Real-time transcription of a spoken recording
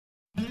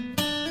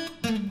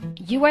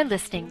You are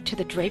listening to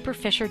the Draper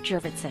Fisher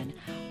Jurvetson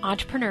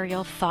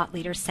Entrepreneurial Thought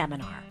Leader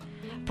Seminar,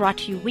 brought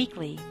to you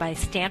weekly by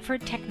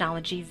Stanford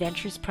Technology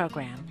Ventures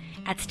Program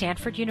at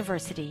Stanford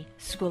University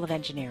School of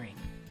Engineering.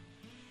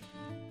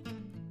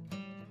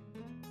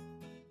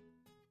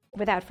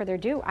 Without further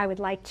ado, I would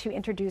like to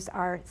introduce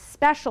our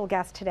special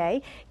guest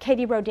today.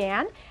 Katie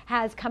Rodan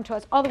has come to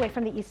us all the way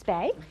from the East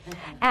Bay,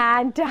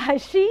 and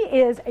she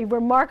is a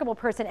remarkable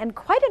person and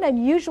quite an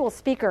unusual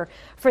speaker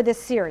for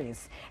this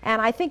series.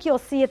 And I think you'll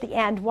see at the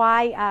end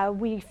why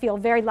we feel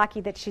very lucky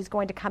that she's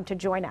going to come to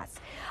join us.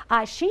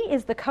 She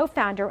is the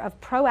co-founder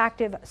of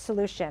Proactiv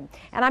Solution.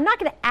 And I'm not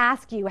going to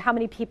ask you how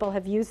many people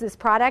have used this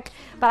product,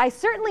 but I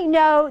certainly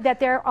know that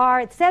there are,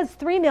 it says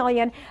 3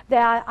 million,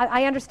 that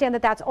I understand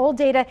that that's old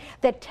data,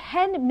 that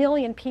 10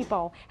 million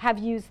people have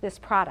used this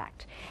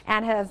product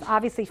and have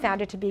obviously found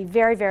it to be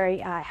very, very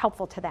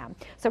helpful to them.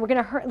 So we're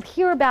going to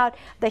hear about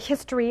the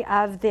history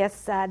of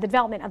this, the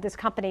development of this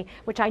company,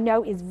 which I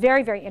know is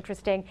very, very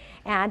interesting.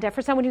 And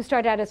for someone who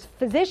started out as a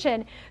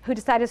physician who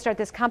decided to start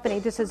this company,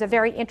 this is a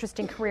very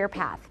interesting career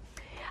path.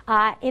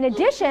 In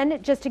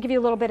addition, just to give you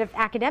a little bit of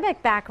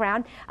academic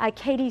background,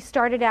 Katie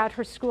started out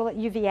her school at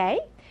UVA.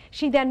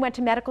 She then went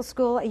to medical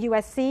school at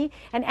USC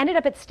and ended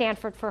up at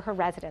Stanford for her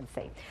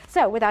residency.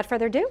 So without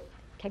further ado,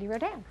 Katie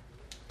Rodan.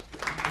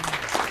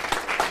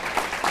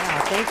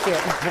 Wow, thank you.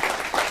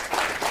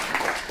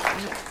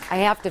 I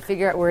have to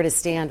figure out where to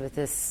stand with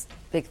this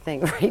big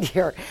thing right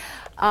here.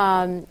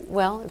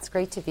 Well, it's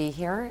great to be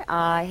here.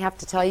 I have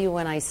to tell you,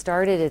 when I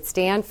started at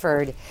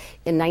Stanford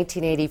in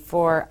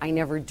 1984, I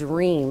never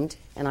dreamed,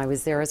 and I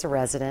was there as a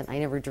resident, I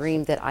never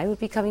dreamed that I would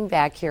be coming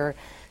back here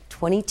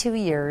 22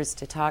 years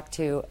to talk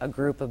to a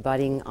group of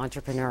budding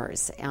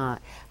entrepreneurs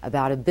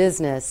about a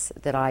business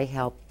that I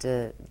helped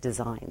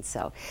design.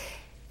 So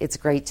it's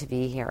great to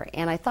be here.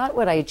 And I thought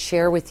what I'd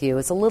share with you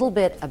is a little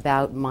bit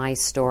about my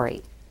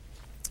story.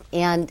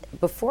 And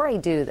before I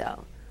do,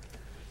 though,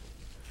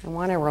 I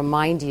want to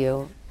remind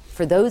you,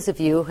 for those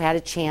of you who had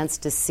a chance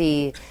to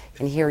see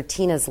and hear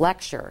Tina's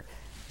lecture,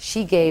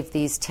 she gave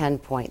these 10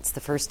 points, the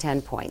first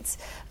 10 points,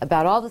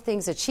 about all the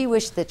things that she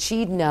wished that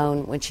she'd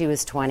known when she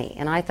was 20.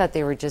 And I thought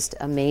they were just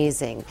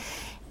amazing.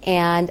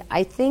 And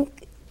I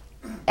think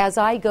as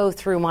I go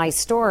through my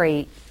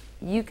story,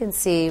 you can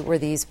see where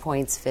these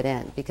points fit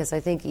in, because I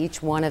think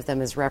each one of them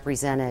is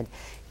represented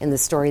in the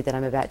story that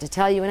I'm about to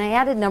tell you. And I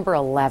added number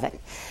 11,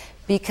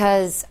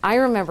 because I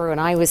remember when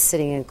I was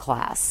sitting in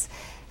class,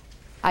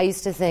 I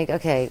used to think,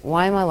 okay,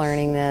 why am I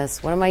learning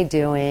this? What am I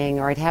doing?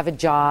 Or I'd have a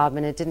job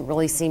and it didn't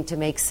really seem to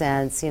make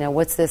sense. You know,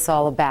 what's this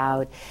all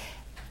about?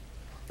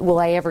 Will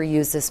I ever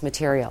use this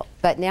material?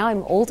 But now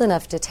I'm old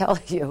enough to tell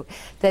you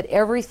that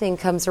everything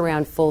comes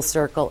around full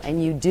circle,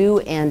 and you do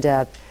end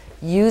up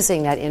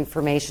using that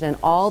information and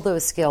all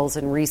those skills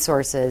and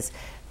resources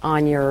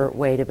on your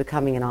way to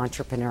becoming an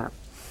entrepreneur.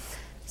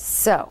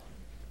 So,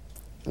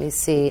 let me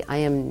see. I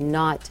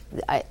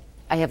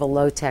have a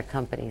low-tech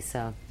company,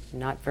 so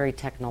not very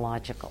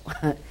technological.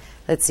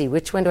 Let's see,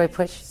 which one do I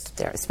push?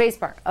 There,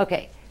 spacebar.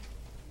 Okay.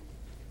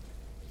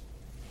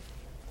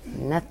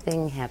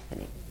 Nothing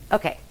happening.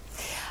 Okay.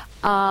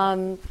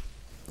 Let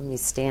me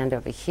stand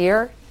over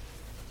here.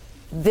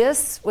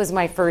 This was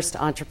my first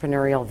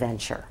entrepreneurial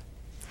venture.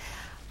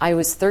 I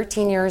was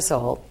 13 years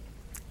old,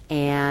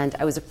 and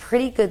I was a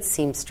pretty good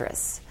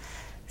seamstress.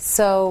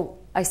 So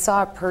I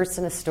saw a purse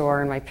in a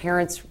store, and my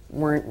parents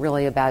weren't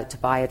really about to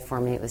buy it for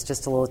me. It was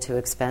just a little too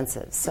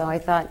expensive. So I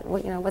thought,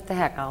 well, you know, what the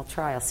heck, I'll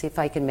try. I'll see if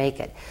I can make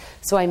it.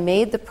 So I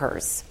made the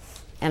purse,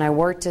 and I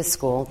worked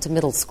to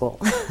middle school.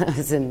 I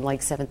was in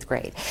like 7th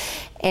grade.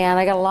 And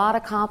I got a lot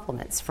of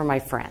compliments from my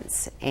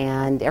friends.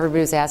 And everybody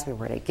was asking me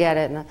where to get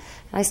it. And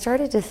I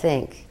started to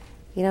think,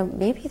 you know,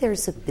 maybe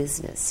there's a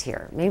business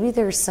here. Maybe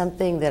there's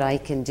something that I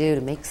can do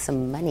to make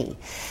some money.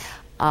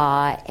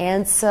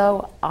 And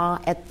so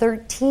at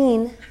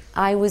 13,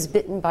 I was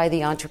bitten by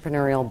the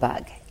entrepreneurial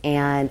bug,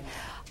 and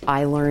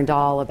I learned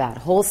all about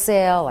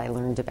wholesale, I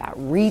learned about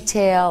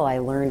retail, I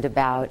learned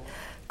about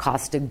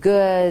cost of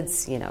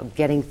goods, you know,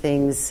 getting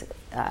things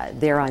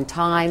there on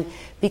time.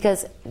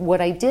 Because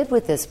what I did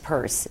with this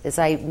purse is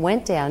I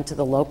went down to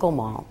the local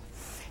mall,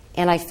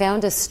 and I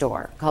found a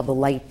store called the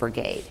Light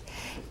Brigade.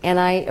 And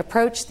I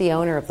approached the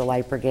owner of the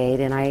Light Brigade,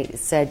 and I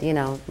said, you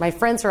know, my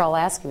friends are all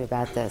asking me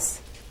about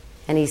this.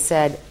 And he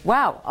said,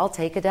 wow, I'll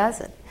take a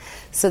dozen.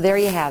 So there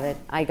you have it.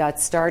 I got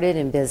started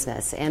in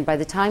business. And by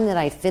the time that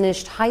I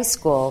finished high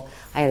school,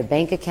 I had a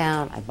bank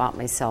account, I bought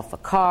myself a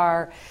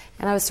car,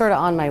 and I was sort of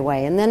on my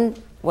way. And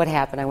then what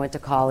happened, I went to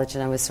college,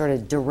 and I was sort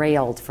of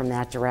derailed from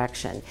that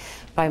direction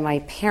by my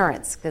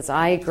parents, because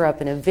I grew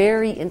up in a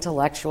very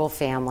intellectual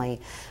family.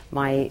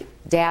 My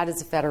dad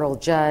is a federal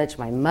judge,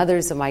 my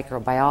mother's a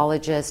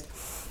microbiologist,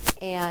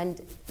 and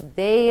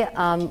they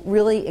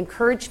really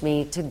encouraged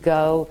me to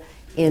go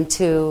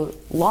into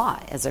law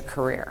as a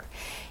career.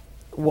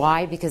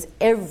 Why? Because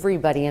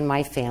everybody in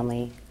my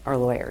family are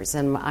lawyers,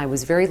 and I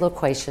was very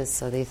loquacious,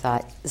 so they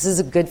thought, this is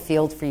a good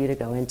field for you to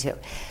go into.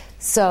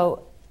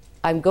 So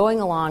I'm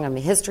going along. I'm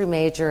a history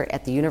major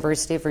at the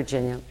University of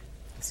Virginia.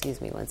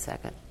 Excuse me one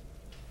second.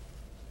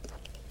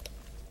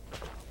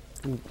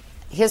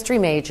 history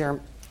major,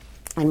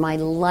 and my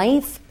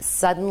life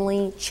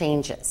suddenly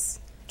changes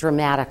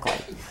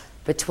dramatically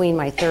between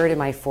my third and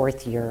my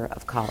fourth year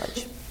of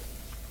college.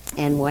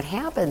 And what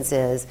happens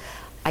is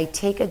I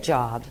take a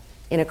job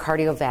in a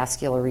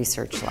cardiovascular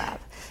research lab.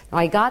 Now,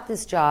 I got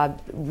this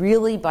job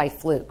really by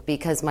fluke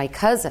because my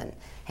cousin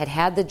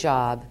had the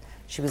job.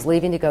 She was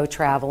leaving to go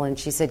travel, and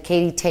she said,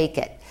 Katie, take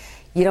it.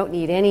 You don't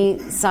need any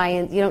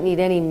science, you don't need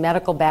any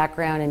medical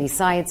background, any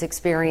science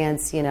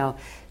experience,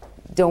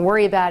 Don't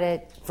worry about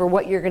it. For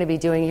what you're going to be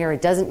doing here,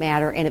 it doesn't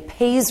matter, and it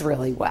pays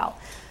really well.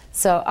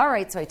 So, all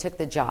right, so I took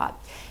the job.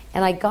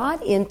 And I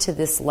got into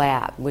this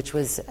lab, which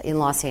was in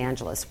Los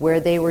Angeles, where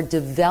they were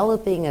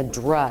developing a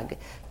drug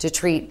to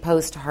treat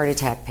post-heart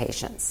attack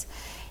patients.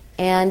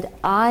 And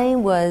I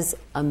was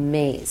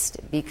amazed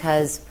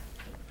because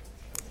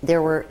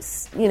there were,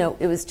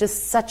 it was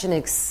just such an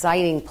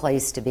exciting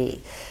place to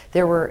be.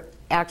 There were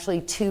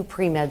actually 2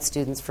 pre-med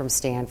students from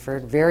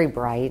Stanford, very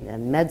bright, a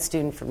med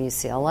student from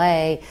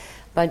UCLA,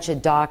 bunch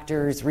of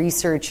doctors,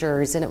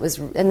 researchers, and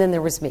then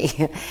there was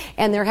me.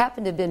 And there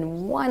happened to have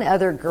been one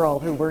other girl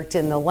who worked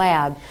in the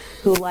lab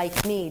who,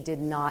 like me, did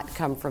not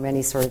come from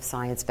any sort of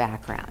science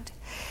background.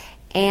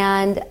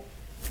 And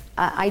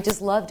I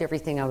just loved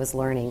everything I was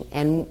learning.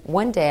 And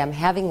one day I'm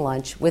having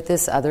lunch with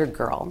this other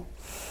girl,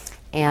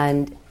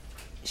 and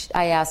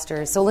I asked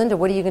her, so Linda,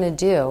 what are you going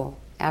to do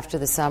after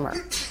the summer?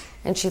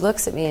 And she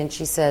looks at me and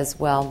she says,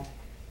 well,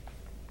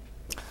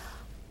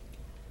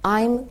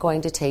 I'm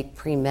going to take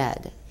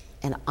pre-med,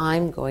 and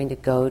I'm going to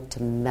go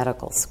to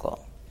medical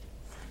school.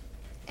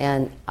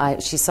 And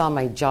she saw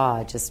my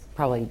jaw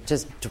probably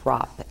just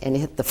drop and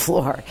hit the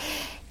floor.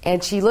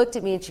 And she looked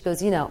at me and she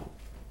goes,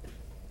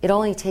 it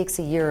only takes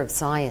a year of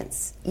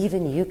science.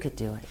 Even you could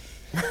do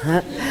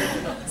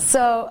it.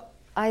 So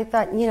I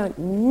thought,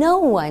 no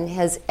one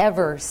has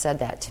ever said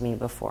that to me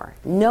before.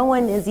 No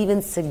one has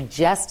even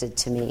suggested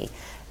to me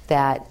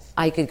that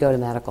I could go to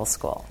medical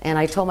school. And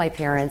I told my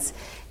parents,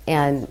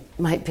 and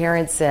my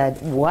parents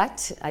said,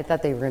 what? I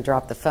thought they were going to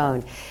drop the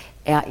phone.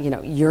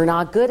 You're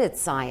not good at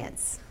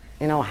science.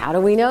 How do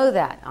we know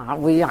that?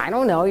 I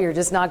don't know. You're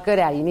just not good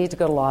at it. You need to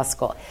go to law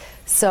school.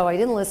 So I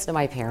didn't listen to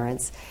my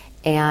parents.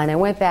 And I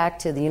went back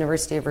to the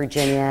University of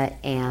Virginia,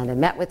 and I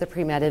met with the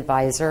pre-med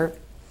advisor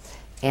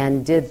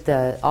and did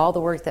all the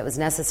work that was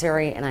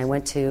necessary, and I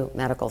went to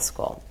medical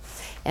school.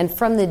 And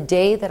from the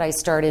day that I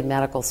started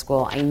medical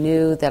school, I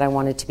knew that I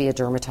wanted to be a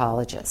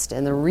dermatologist.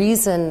 And the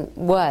reason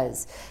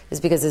is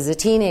because as a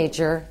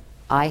teenager,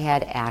 I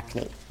had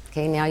acne.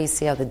 Okay, now you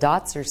see how the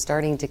dots are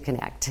starting to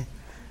connect.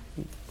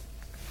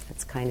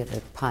 That's kind of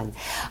a pun.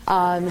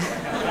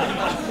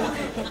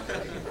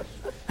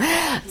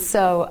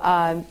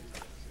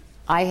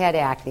 I had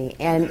acne,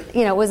 and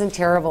it wasn't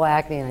terrible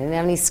acne, and I didn't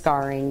have any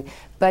scarring,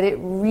 but it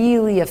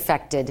really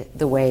affected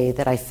the way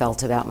that I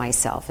felt about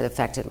myself. It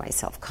affected my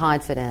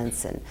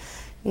self-confidence, and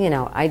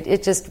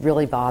it just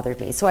really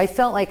bothered me. So I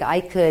felt like I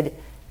could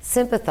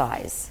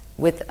sympathize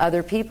with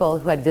other people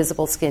who had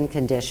visible skin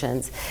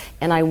conditions,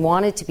 and I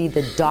wanted to be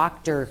the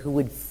doctor who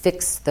would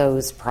fix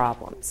those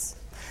problems.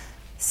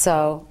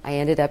 So I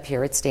ended up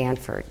here at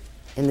Stanford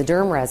in the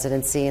derm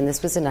residency, and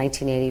this was in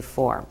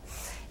 1984.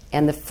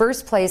 And the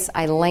first place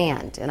I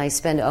land, and I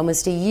spend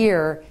almost a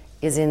year,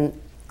 is in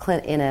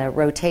a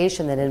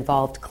rotation that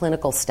involved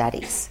clinical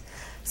studies.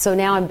 So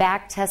now I'm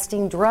back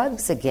testing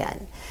drugs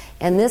again.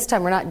 And this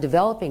time we're not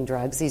developing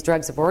drugs. These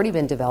drugs have already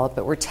been developed,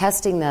 but we're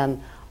testing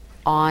them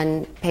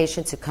on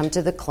patients who come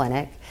to the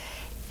clinic.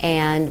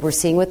 And we're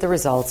seeing what the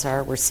results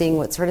are. We're seeing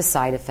what sort of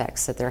side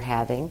effects that they're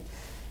having.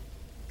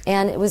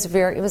 And it was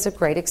a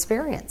great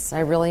experience.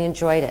 I really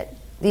enjoyed it.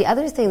 The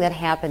other thing that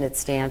happened at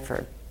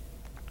Stanford,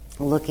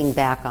 looking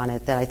back on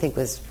it, that I think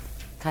was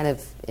kind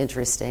of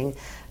interesting,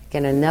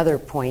 again, another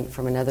point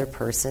from another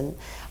person,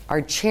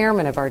 our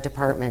chairman of our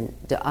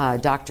department,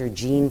 Dr.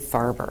 Gene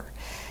Farber,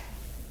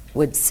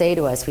 would say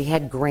to us, we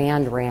had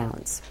grand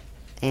rounds.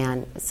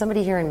 And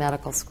somebody here in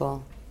medical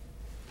school?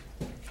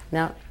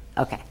 No?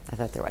 Okay, I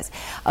thought there was.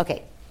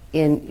 Okay,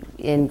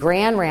 in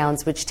grand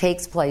rounds, which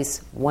takes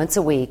place once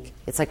a week,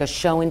 it's like a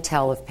show and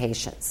tell of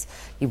patients.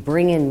 You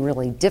bring in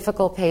really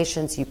difficult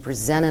patients, you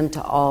present them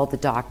to all the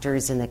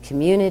doctors in the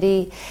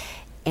community,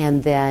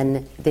 and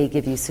then they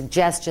give you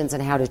suggestions on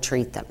how to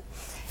treat them.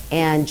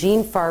 And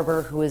Gene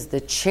Farber, who is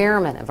the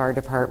chairman of our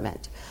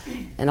department,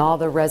 and all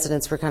the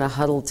residents were kind of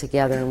huddled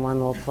together in one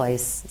little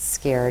place,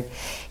 scared,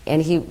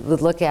 and he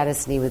would look at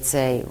us and he would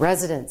say,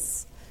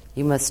 residents,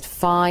 you must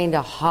find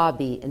a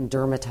hobby in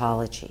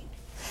dermatology.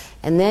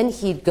 And then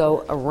he'd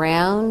go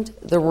around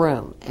the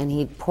room and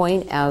he'd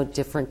point out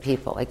different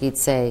people. Like he'd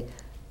say,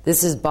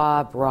 this is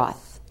Bob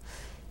Roth.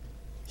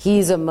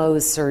 He's a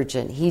Mohs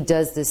surgeon. He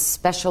does this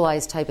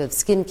specialized type of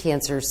skin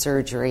cancer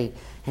surgery,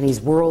 and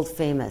he's world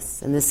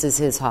famous, and this is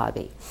his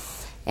hobby.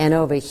 And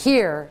over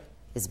here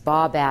is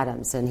Bob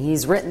Adams, and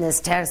he's written this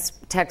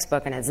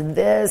textbook, and it's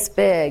this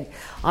big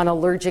on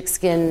allergic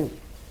skin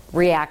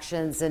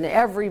reactions, and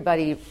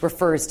everybody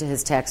refers to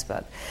his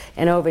textbook.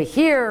 And over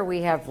here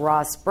we have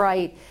Ross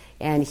Bright,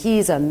 and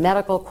he's a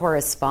medical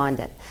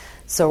correspondent.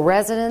 So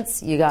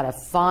residents, you got to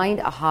find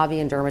a hobby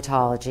in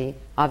dermatology.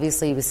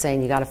 Obviously, he was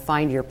saying you got to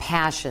find your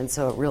passion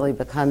so it really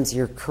becomes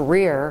your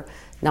career,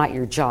 not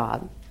your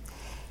job.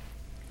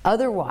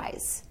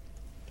 Otherwise,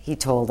 he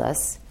told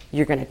us,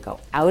 you're going to go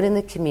out in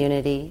the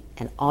community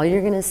and all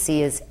you're going to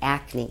see is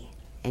acne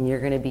and you're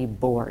going to be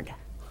bored.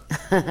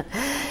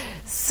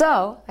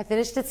 So I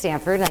finished at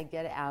Stanford and I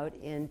get out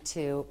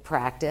into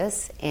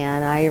practice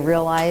and I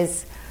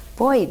realize,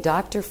 boy,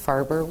 Dr.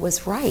 Farber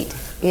was right,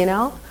 you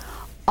know?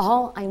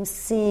 All I'm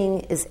seeing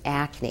is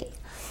acne.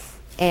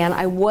 And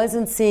I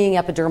wasn't seeing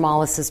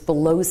epidermolysis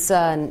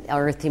bullosa and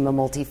erythema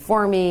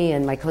multiforme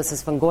and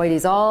mycosis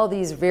fungoides, all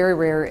these very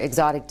rare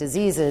exotic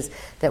diseases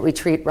that we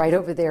treat right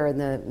over there in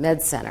the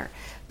med center.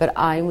 But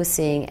I was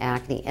seeing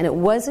acne. And it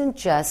wasn't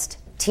just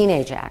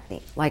teenage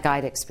acne like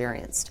I'd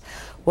experienced.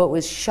 What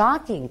was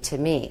shocking to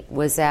me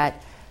was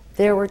that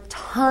there were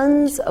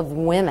tons of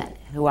women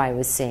who I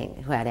was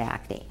seeing who had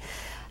acne.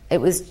 It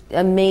was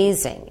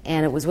amazing,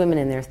 and it was women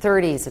in their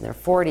 30s and their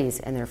 40s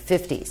and their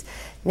 50s.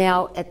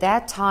 Now, at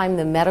that time,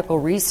 the medical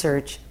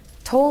research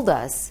told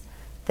us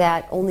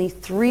that only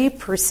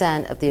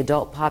 3% of the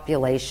adult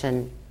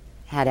population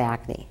had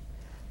acne.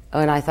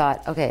 And I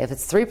thought, okay, if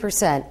it's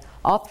 3%,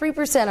 all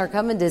 3% are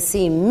coming to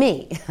see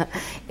me.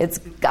 It's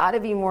got to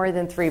be more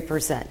than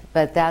 3%,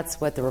 but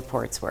that's what the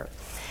reports were.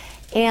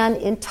 And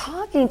in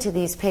talking to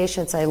these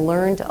patients, I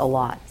learned a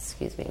lot.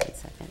 Excuse me 1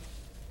 second.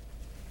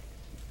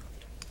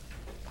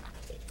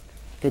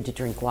 Good to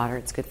drink water.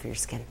 It's good for your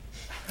skin.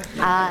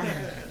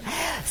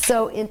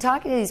 So in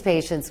talking to these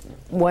patients,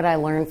 what I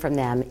learned from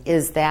them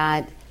is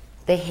that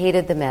they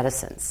hated the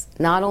medicines.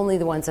 Not only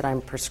the ones that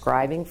I'm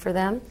prescribing for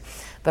them,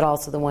 but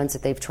also the ones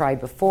that they've tried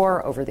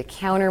before.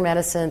 Over-the-counter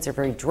medicines are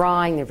very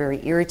drying. They're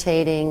very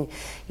irritating.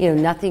 You know,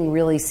 nothing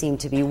really seemed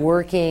to be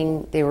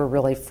working. They were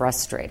really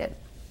frustrated.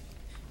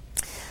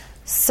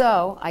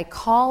 So I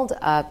called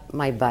up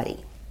my buddy,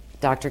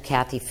 Dr.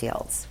 Kathy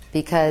Fields,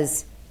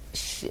 because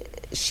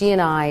she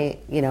and I,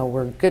 you know,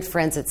 were good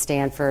friends at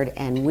Stanford,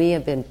 and we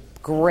have been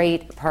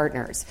great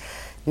partners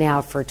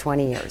now for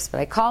 20 years. But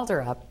I called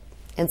her up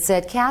and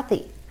said,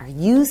 Kathy, are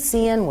you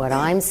seeing what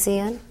I'm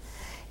seeing?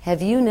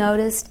 Have you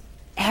noticed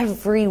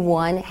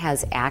everyone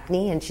has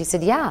acne? And she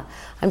said, yeah,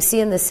 I'm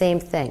seeing the same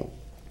thing.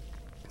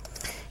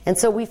 And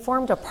so we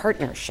formed a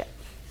partnership.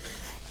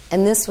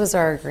 And this was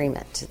our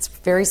agreement. It's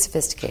very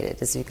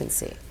sophisticated, as you can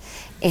see.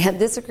 And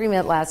this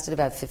agreement lasted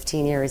about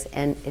 15 years.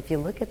 And if you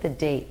look at the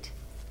date,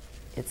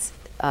 it's,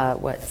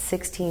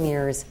 16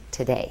 years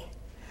today.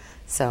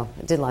 So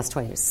it didn't last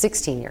 20 years,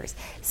 16 years.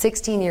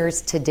 16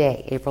 years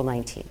today, April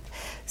 19th.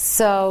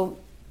 So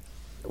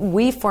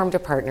we formed a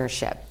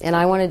partnership. And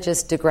I want to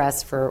just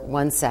digress for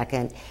 1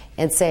 second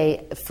and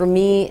say, for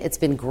me, it's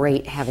been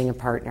great having a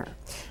partner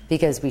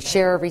because we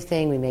share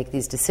everything, we make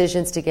these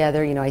decisions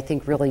together. You know, I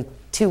think really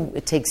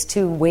it takes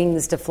two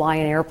wings to fly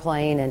an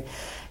airplane, and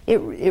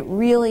it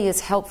really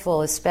is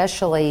helpful,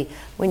 especially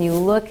when you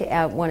look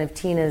at one of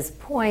Tina's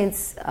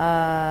points,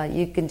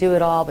 you can do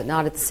it all but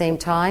not at the same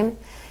time.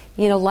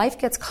 You know, life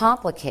gets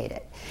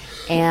complicated.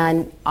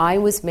 And I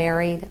was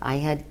married, I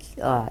had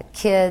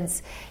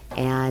kids,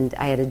 and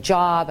I had a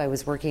job. I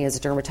was working as a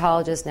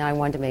dermatologist. Now I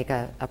wanted to make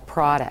a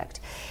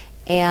product.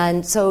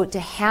 And so to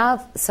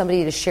have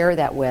somebody to share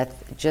that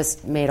with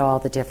just made all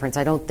the difference.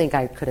 I don't think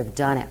I could have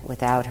done it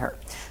without her.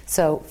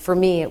 So for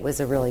me, it was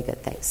a really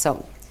good thing.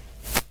 So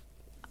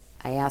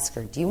I asked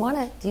her, do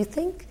you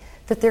think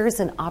that there is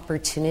an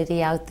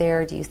opportunity out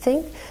there? Do you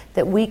think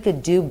that we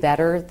could do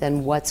better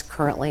than what's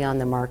currently on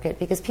the market?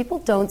 Because people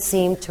don't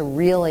seem to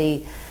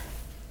really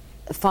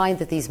find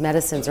that these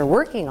medicines are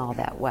working all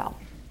that well.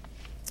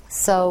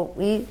 So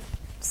we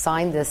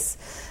signed this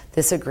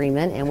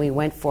agreement and we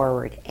went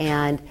forward.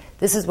 And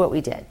this is what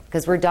we did.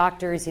 Because we're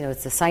doctors, you know,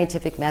 it's the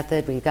scientific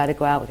method. We've got to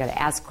go out, we've got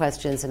to ask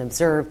questions and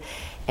observe.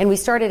 And we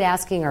started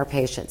asking our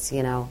patients,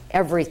 you know,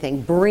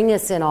 everything. Bring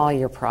us in all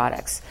your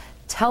products.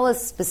 Tell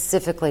us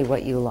specifically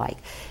what you like.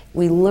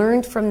 We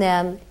learned from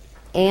them,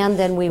 and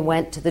then we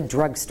went to the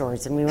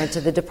drugstores and we went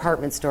to the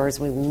department stores.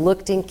 We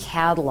looked in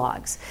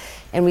catalogs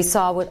and we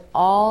saw what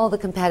all the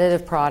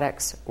competitive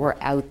products were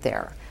out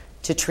there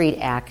to treat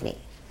acne.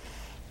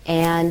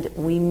 And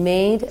we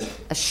made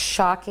a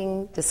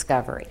shocking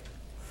discovery,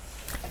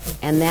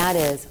 and that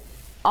is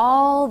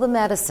all the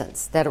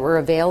medicines that were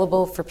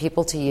available for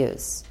people to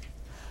use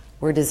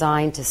were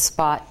designed to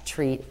spot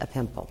treat a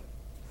pimple.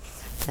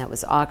 That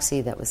was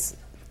Oxy, that was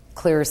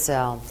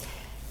Clearasil.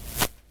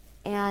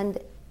 And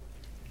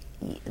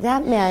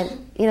that meant,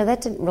 you know,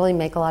 that didn't really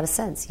make a lot of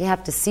sense. You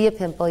have to see a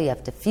pimple, you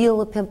have to feel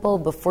a pimple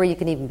before you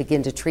can even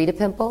begin to treat a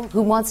pimple.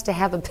 Who wants to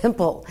have a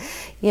pimple?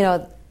 You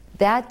know,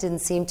 that didn't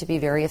seem to be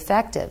very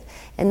effective.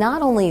 And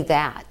not only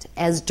that,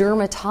 as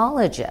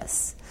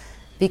dermatologists,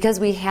 because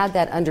we had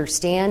that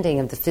understanding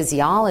of the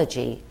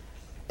physiology,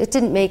 it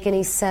didn't make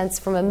any sense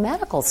from a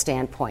medical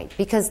standpoint,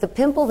 because the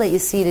pimple that you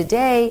see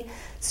today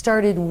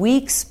started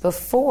weeks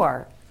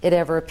before it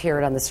ever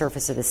appeared on the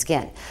surface of the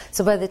skin.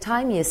 So by the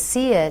time you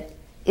see it,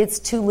 it's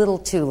too little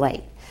too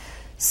late.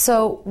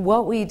 So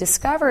what we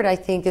discovered, I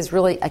think, is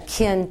really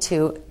akin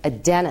to a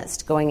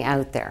dentist going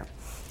out there.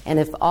 And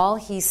if all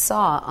he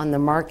saw on the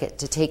market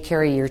to take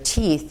care of your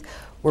teeth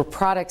were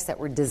products that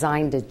were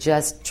designed to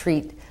just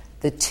treat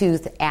the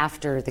tooth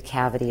after the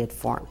cavity had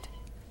formed.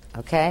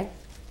 Okay?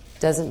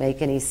 Doesn't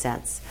make any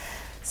sense.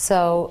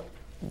 So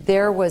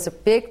there was a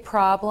big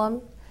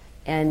problem,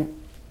 and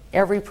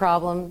every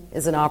problem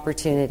is an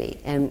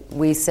opportunity. And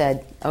we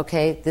said,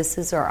 okay, this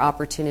is our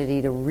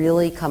opportunity to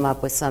really come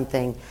up with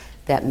something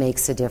that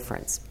makes a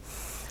difference.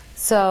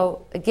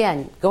 So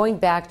again, going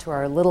back to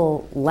our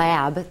little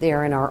lab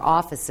there in our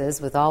offices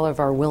with all of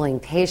our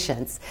willing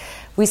patients,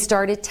 we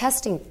started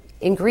testing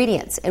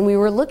ingredients. And we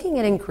were looking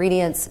at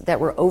ingredients that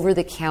were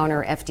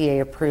over-the-counter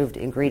FDA-approved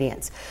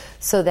ingredients,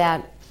 so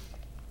that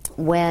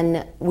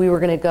when we were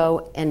going to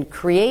go and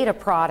create a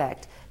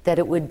product, that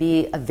it would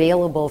be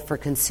available for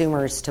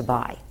consumers to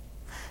buy.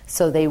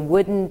 So they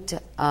wouldn't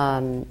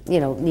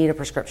need a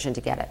prescription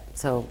to get it,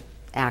 so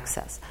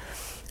access.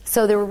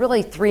 So there were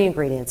really 3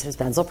 ingredients. There's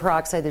benzoyl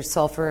peroxide, there's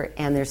sulfur,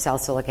 and there's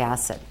salicylic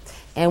acid.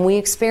 And we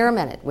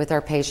experimented with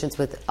our patients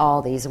with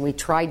all these, and we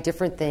tried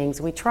different things.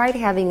 We tried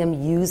having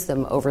them use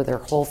them over their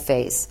whole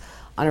face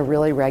on a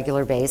really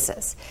regular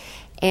basis.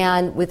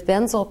 And with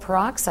benzoyl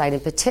peroxide in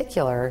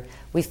particular,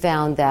 we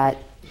found that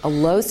a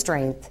low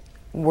strength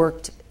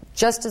worked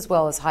just as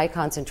well as high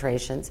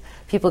concentrations.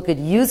 People could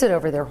use it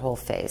over their whole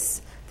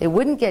face. They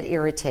wouldn't get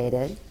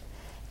irritated,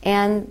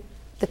 and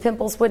the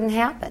pimples wouldn't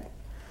happen.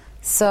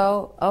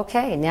 So,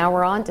 okay, now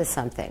we're on to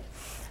something.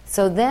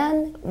 So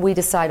then we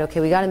decide, okay,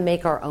 we got to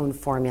make our own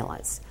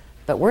formulas.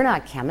 But we're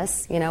not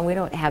chemists, we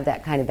don't have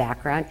that kind of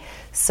background.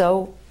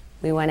 So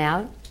we went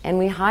out and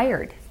we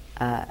hired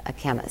a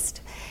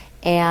chemist.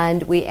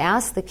 And we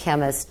asked the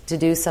chemist to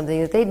do something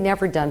that they'd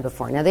never done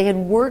before. Now, they had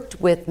worked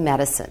with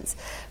medicines,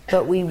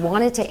 but we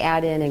wanted to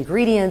add in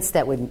ingredients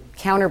that would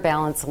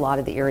counterbalance a lot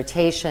of the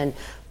irritation,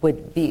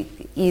 would be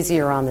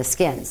easier on the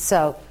skin.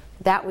 So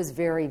that was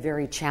very,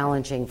 very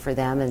challenging for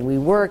them, and we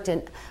worked,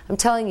 and I'm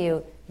telling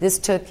you, this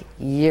took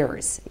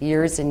years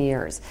and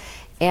years,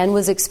 and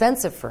was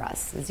expensive for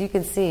us. As you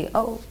can see,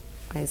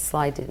 my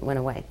slide went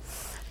away.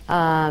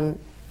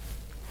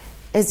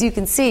 As you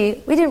can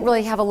see, we didn't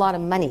really have a lot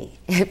of money.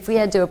 If we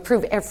had to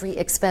approve every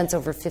expense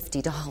over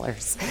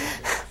 $50,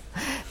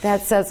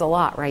 that says a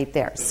lot right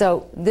there.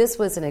 So this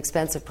was an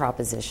expensive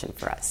proposition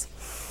for us.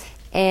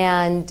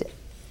 And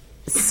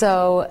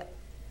so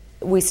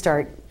we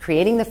start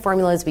creating the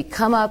formulas. We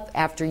come up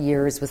after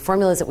years with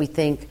formulas that we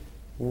think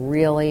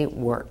really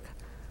work.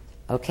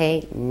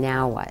 Okay,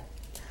 now what?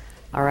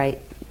 All right.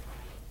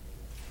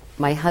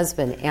 My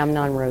husband,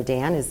 Amnon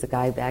Rodan, is the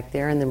guy back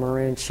there in the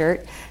maroon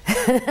shirt,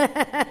 who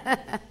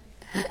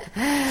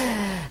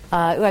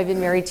I've been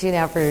married to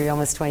now for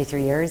almost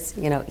 23 years.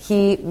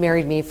 He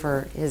married me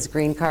for his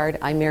green card.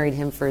 I married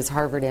him for his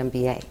Harvard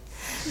MBA.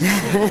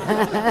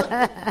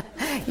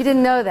 You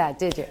didn't know that,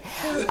 did you?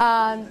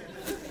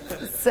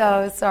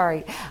 So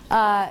sorry.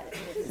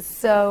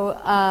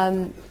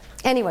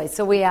 Anyway,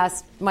 so we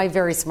asked my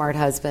very smart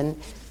husband,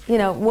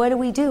 what do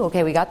we do?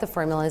 Okay, we got the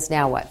formulas,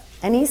 now what?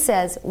 And he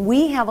says,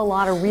 we have a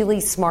lot of really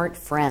smart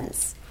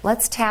friends.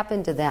 Let's tap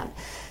into them.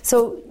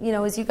 So,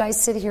 as you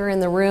guys sit here in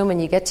the room and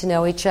you get to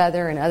know each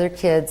other and other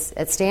kids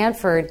at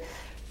Stanford,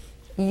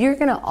 you're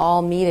going to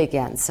all meet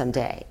again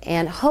someday.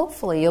 And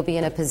hopefully you'll be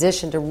in a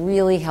position to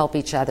really help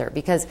each other,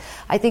 because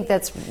I think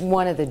that's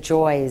one of the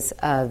joys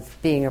of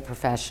being a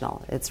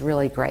professional. It's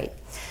really great.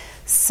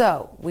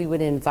 So we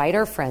would invite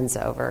our friends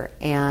over,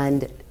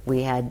 and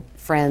we had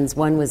friends.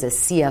 One was a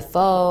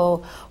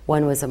CFO,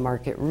 one was a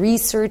market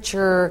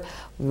researcher,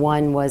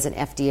 one was an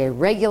FDA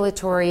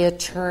regulatory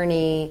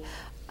attorney.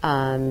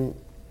 Who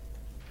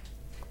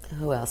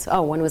else?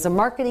 One was a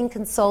marketing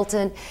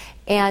consultant.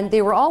 And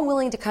they were all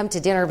willing to come to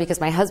dinner because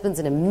my husband's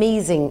an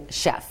amazing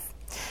chef.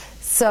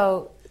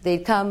 So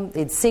they'd come,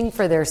 they'd sing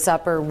for their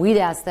supper, we'd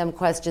ask them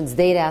questions,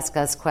 they'd ask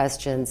us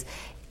questions.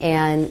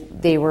 And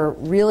they were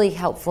really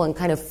helpful in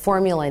kind of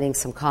formulating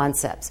some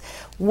concepts.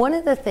 One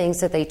of the things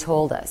that they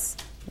told us,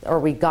 or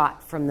we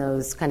got from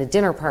those kind of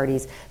dinner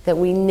parties, that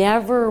we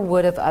never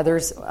would have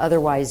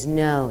otherwise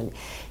known,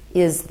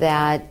 is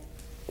that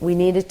we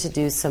needed to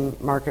do some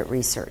market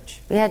research.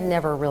 We had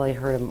never really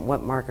heard of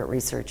what market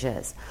research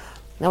is.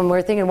 And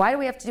we're thinking, why do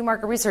we have to do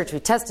market research? We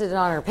tested it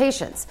on our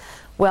patients.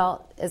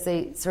 Well, as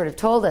they sort of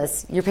told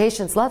us, your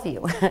patients love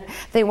you.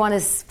 They want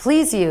to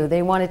please you.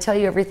 They want to tell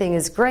you everything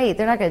is great.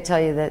 They're not going to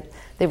tell you that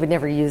they would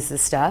never use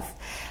this stuff.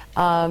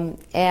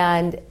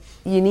 And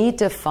you need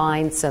to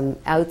find some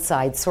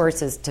outside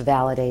sources to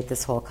validate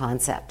this whole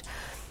concept.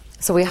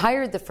 So we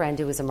hired the friend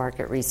who was a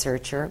market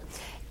researcher,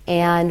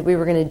 and we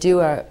were going to do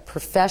a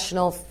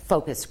professional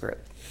focus group.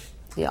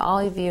 All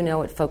of you know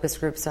what focus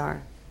groups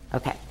are?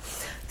 Okay.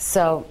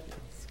 So,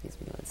 excuse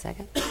me 1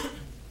 second.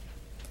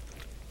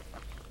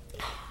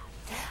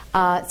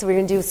 So we're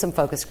going to do some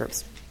focus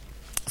groups.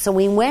 So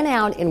we went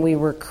out and we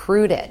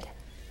recruited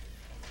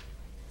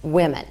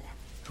women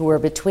who were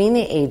between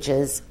the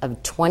ages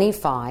of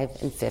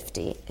 25 and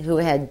 50, who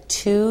had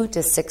 2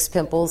 to 6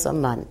 pimples a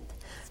month,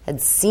 had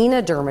seen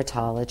a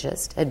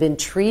dermatologist, had been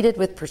treated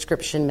with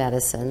prescription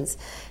medicines,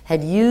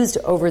 had used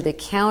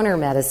over-the-counter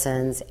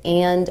medicines,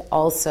 and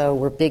also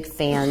were big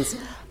fans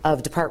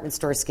of department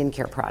store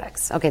skincare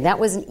products. Okay, that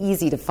wasn't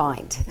easy to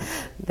find.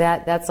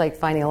 That's like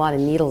finding a lot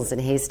of needles in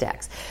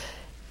haystacks.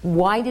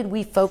 Why did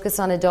we focus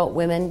on adult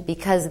women?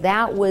 Because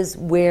that was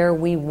where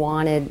we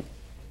wanted,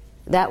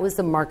 that was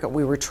the market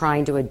we were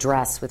trying to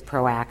address with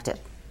Proactiv.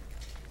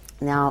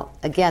 Now,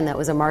 again, that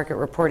was a market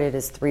reported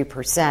as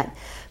 3%,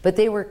 but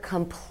they were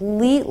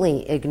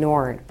completely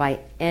ignored by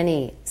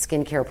any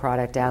skincare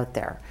product out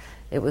there.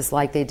 It was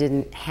like they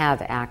didn't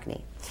have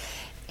acne.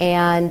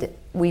 And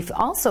we've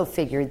also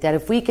figured that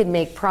if we could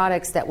make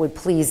products that would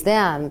please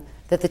them,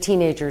 that the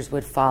teenagers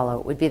would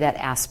follow. It would be that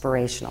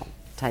aspirational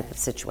type of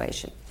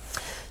situation.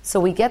 So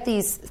we get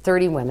these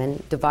 30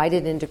 women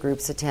divided into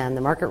groups of 10.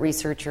 The market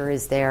researcher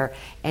is there,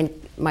 and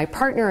my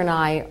partner and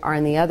I are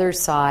on the other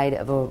side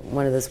of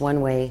one of those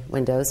one-way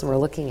windows, and we're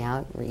looking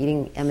out. We're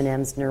eating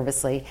M&Ms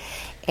nervously,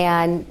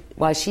 and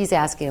while she's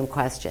asking them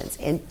questions.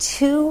 And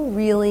two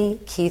really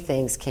key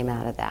things came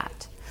out of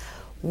that.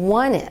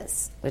 One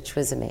is, which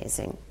was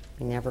amazing,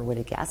 we never would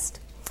have guessed,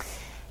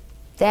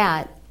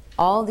 that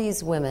all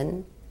these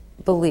women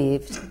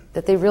believed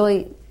that they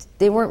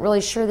weren't really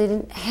sure they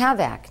didn't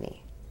have acne.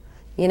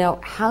 You know,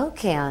 how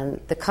can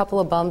the couple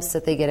of bumps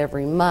that they get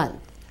every month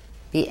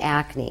be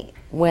acne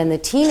when the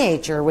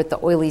teenager with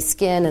the oily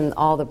skin and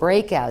all the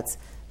breakouts,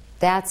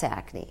 that's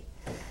acne?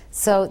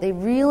 So they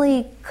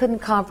really couldn't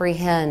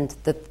comprehend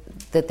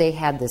that they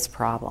had this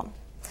problem.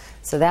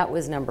 So that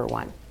was number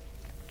one.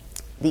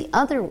 The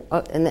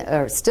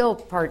other, still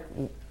part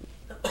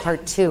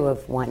two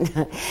of one,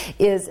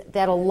 is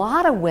that a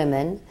lot of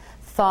women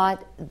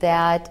thought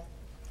that,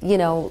 you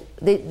know,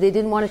 they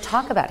didn't want to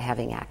talk about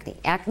having acne.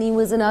 Acne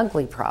was an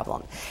ugly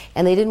problem,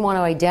 and they didn't want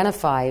to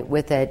identify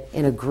with it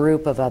in a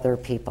group of other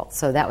people.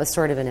 So that was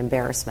sort of an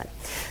embarrassment.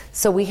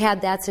 So we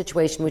had that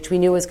situation, which we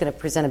knew was going to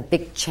present a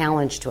big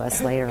challenge to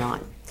us later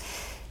on.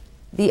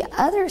 The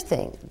other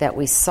thing that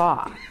we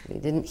saw, we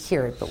didn't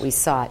hear it, but we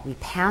saw it, we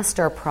passed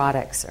our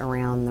products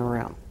around the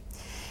room.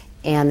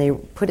 And they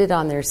put it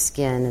on their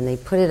skin, and they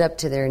put it up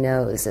to their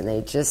nose, and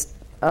they just,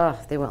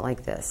 they went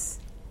like this.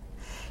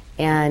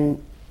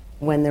 And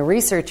when the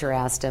researcher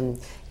asked him,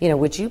 you know,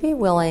 would you be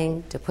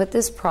willing to put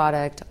this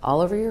product all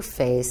over your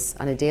face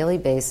on a daily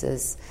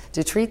basis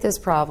to treat this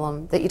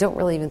problem that you don't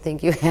really even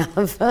think you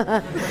have?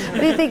 What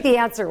do you think the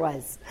answer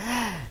was?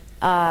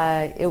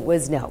 It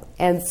was no.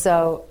 And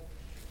so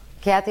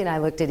Kathy and I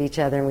looked at each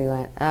other and we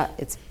went,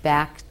 it's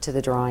back to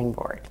the drawing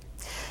board.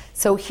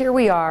 So here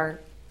we are,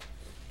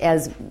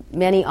 as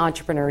many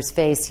entrepreneurs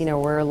face, you know,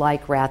 we're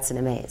like rats in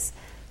a maze.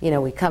 You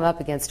know, we come up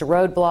against a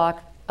roadblock.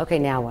 Okay,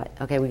 now what?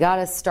 Okay, we got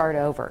to start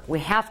over. We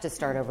have to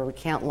start over. We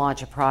can't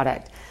launch a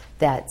product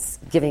that's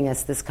giving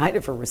us this kind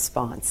of a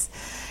response.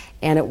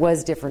 And it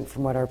was different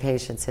from what our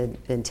patients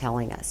had been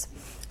telling us.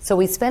 So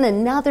we spent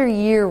another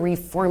year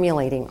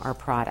reformulating our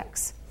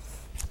products.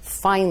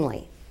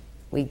 Finally,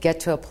 we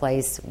get to a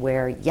place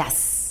where,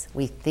 yes,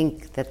 we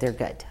think that they're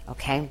good,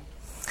 okay?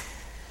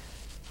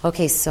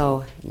 Okay,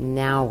 so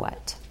now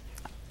what?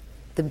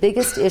 The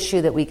biggest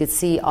issue that we could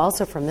see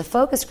also from the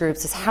focus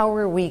groups is how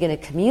are we going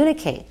to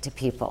communicate to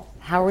people?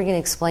 How are we going to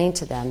explain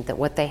to them that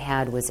what they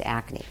had was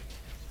acne?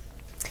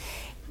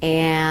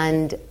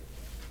 And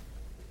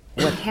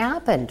what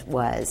happened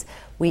was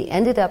we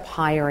ended up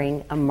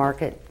hiring a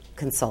market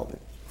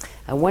consultant,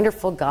 a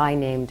wonderful guy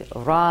named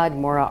Rod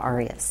Mora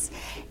Arias.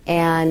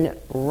 And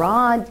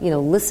Rod, you know,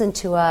 listened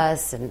to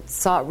us and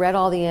read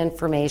all the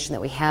information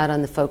that we had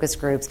on the focus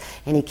groups,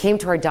 and he came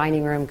to our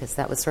dining room because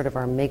that was sort of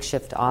our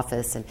makeshift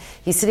office, and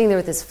he's sitting there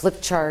with his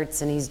flip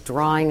charts and he's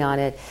drawing on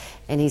it,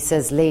 and he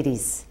says,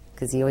 ladies,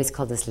 because he always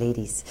called us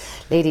ladies,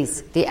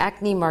 the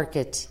acne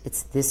market,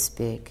 it's this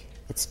big.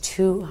 It's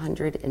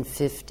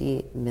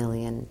 $250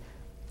 million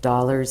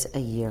a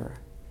year.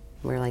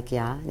 And we're like,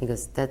 yeah? And he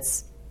goes,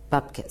 that's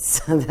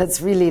bupkis.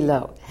 That's really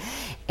low.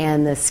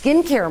 And the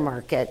skincare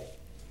market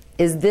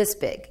is this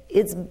big.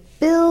 It's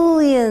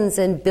billions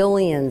and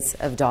billions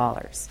of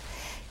dollars.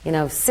 You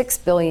know,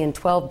 $6 billion,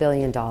 $12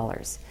 billion.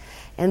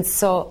 And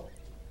so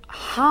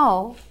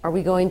how are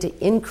we going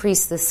to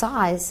increase the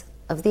size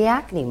of the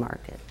acne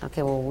market?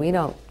 Okay, well, we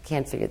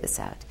can't figure this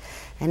out.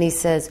 And he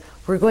says,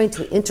 we're going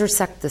to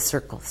intersect the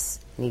circles.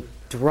 And he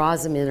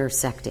draws them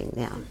intersecting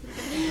now.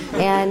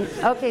 And,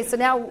 okay, so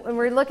now when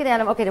we're looking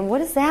at him, okay, then what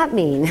does that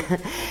mean?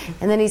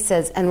 And then he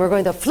says, and we're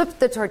going to flip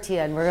the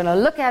tortilla, and we're going to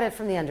look at it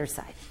from the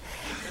underside.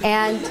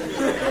 And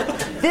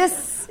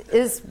this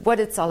is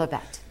what it's all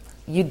about.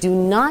 You do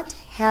not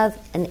have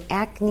an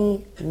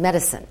acne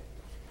medicine.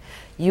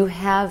 You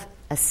have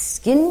a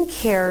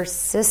skincare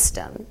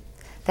system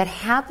that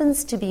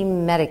happens to be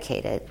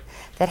medicated,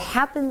 that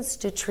happens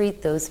to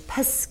treat those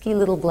pesky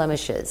little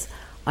blemishes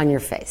on your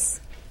face.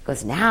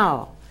 Because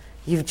now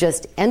you've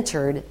just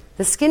entered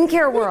the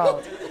skincare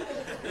world.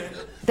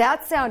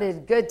 That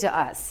sounded good to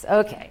us.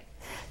 Okay.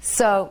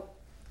 So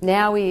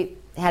now we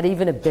had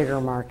even a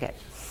bigger market.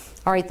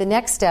 All right, the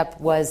next step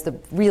was the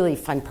really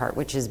fun part,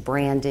 which is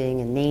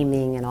branding and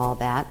naming and all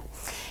that.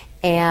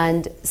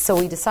 And so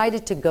we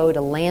decided to go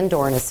to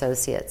Landor and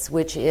Associates,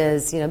 which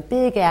is,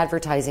 big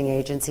advertising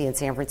agency in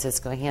San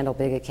Francisco, handle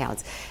big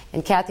accounts.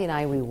 And Kathy and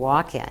I, we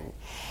walk in,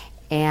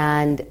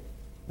 and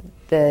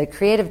the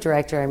creative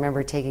director, I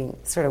remember taking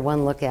sort of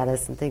one look at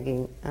us and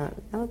thinking, I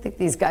don't think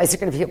these guys are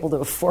going to be able to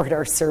afford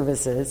our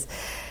services,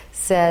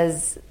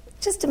 says,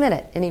 just a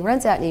minute. And he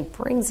runs out and he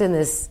brings in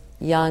this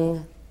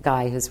young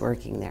guy who's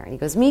working there. And he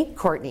goes, meet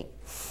Courtney.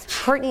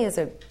 Courtney is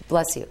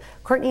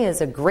Courtney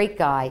is a great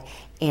guy,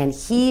 and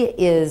he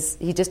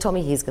just told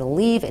me he's going to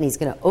leave and he's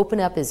going to open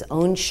up his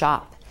own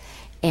shop.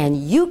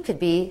 And you could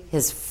be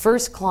his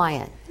first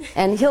client,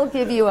 and he'll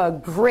give you a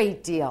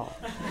great deal.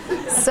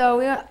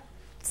 So,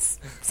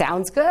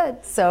 sounds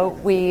good. So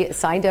we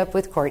signed up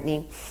with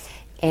Courtney,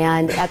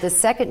 and at the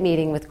second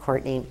meeting with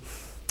Courtney,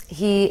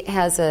 he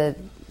has a,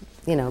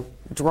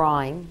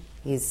 drawing.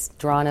 He's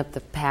drawn up the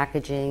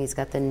packaging, he's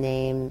got the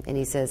name, and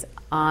he says,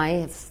 I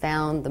have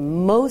found the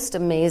most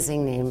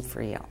amazing name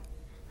for you.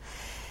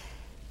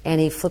 And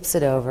he flips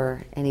it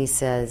over and he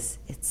says,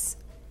 it's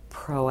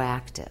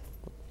Proactiv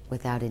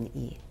without an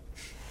E.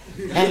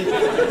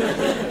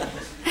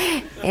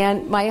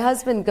 And my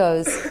husband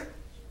goes,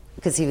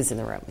 because he was in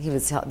the room, he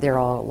was there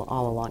all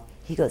along,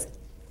 he goes,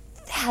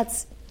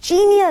 that's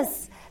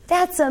genius,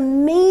 that's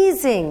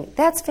amazing,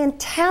 that's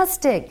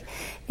fantastic.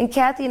 And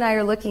Kathy and I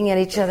are looking at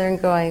each other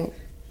and going,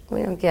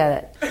 we don't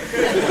get it.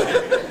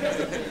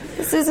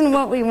 This isn't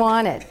what we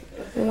wanted.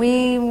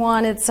 We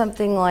wanted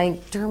something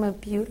like Derma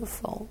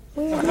Beautiful.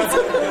 We wanted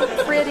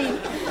something pretty.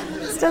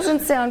 This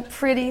doesn't sound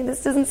pretty.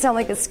 This doesn't sound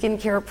like a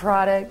skincare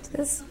product.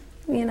 This,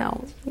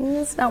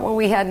 that's not what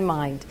we had in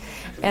mind.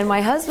 And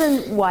my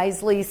husband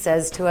wisely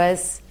says to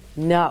us,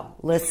 no,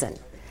 listen,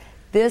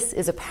 this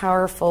is a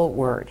powerful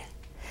word.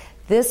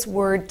 This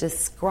word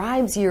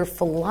describes your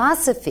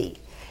philosophy.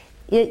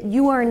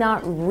 You are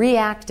not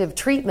reactive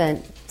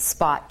treatment,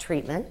 spot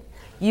treatment.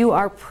 You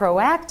are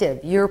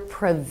proactive. You're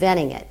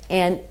preventing it.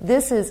 And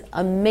this is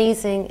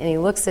amazing. And he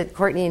looks at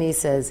Courtney and he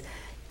says,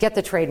 get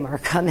the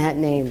trademark on that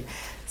name.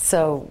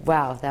 So,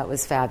 wow, that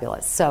was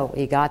fabulous. So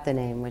he got the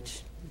name,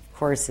 which, of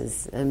course,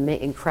 is an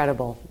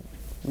incredible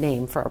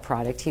name for our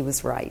product. He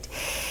was right.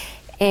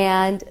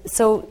 And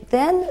so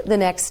then the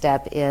next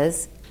step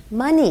is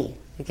money.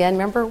 Again,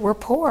 remember, we're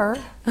poor.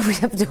 We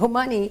have no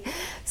money.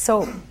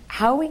 So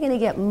how are we going to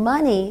get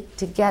money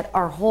to get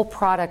our whole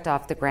product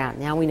off the ground?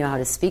 Now we know how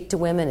to speak to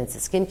women. It's a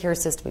skincare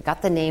system. We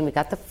got the name. We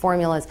got the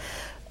formulas.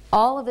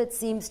 All of it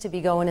seems to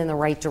be going in the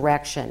right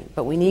direction.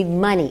 But we need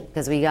money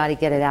because we got to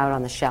get it out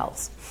on the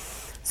shelves.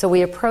 So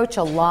we approach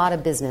a lot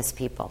of business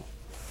people.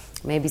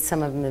 Maybe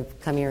some of them have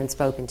come here and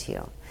spoken to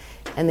you.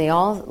 And they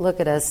all look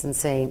at us and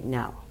say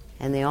no.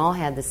 And they all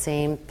had the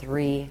same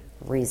 3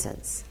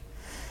 reasons.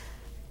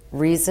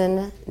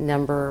 Reason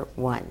number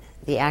 1,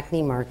 the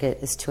acne market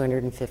is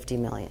 $250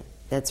 million.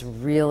 That's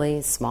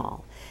really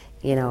small.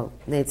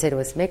 They'd say to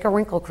us, make a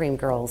wrinkle cream,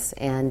 girls,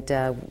 and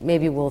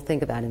maybe we'll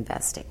think about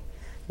investing.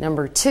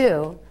 Number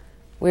 2,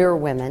 we were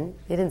women.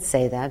 They didn't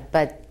say that,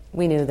 but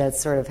we knew that's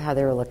sort of how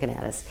they were looking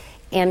at us.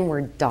 And we're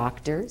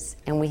doctors,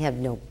 and we have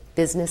no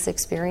business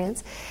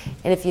experience.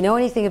 And if you know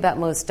anything about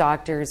most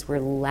doctors, we're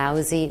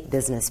lousy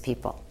business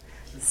people.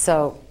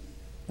 So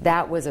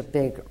that was a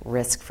big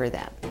risk for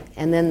them.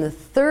 And then the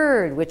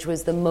third, which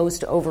was the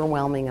most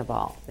overwhelming of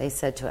all, they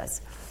said to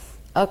us,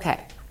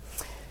 okay,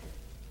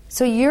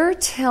 so you're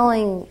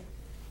telling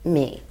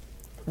me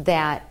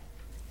that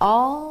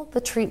all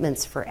the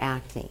treatments for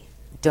acne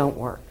don't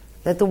work,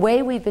 that the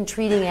way we've been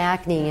treating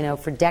acne,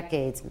 for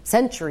decades,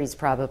 centuries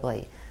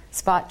probably,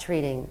 spot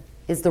treating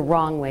is the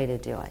wrong way to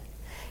do it,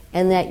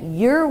 and that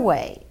your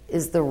way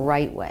is the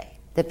right way,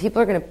 that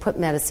people are going to put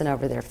medicine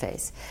over their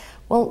face.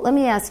 Well, let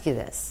me ask you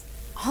this.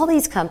 All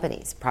these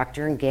companies,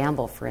 Procter &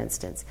 Gamble, for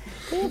instance,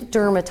 they have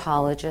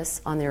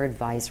dermatologists on their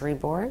advisory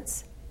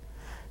boards.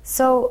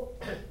 So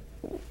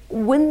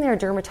wouldn't their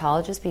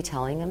dermatologists be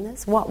telling them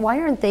this? Why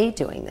aren't they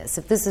doing this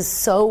if this is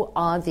so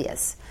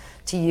obvious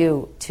to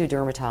you, two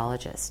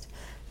dermatologists?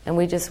 And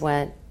we just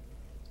went,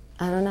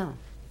 I don't know.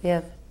 We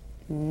have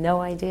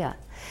no idea.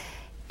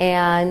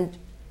 And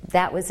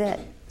that was it.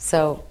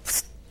 So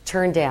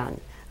turned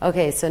down.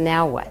 Okay, so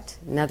now what?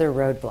 Another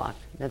roadblock,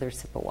 another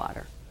sip of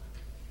water.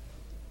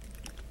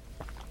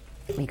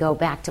 We go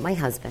back to my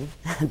husband,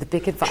 the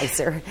big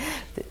advisor.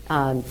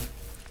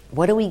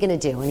 What are we going to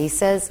do? And he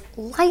says,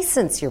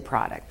 license your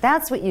product.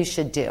 That's what you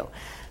should do.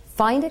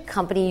 Find a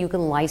company you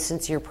can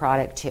license your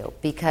product to,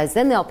 because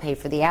then they'll pay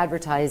for the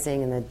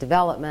advertising and the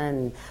development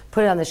and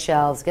put it on the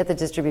shelves, get the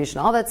distribution,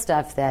 all that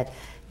stuff that,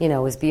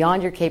 is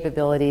beyond your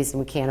capabilities and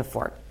we can't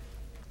afford.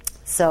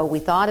 So we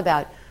thought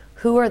about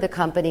who are the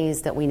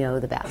companies that we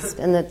know the best.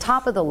 And the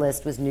top of the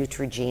list was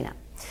Neutrogena.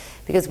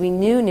 Because we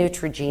knew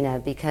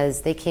Neutrogena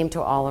because they came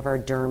to all of our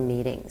derm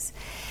meetings.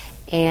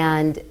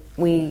 And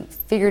we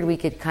figured we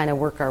could kind of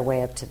work our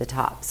way up to the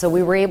top. So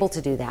we were able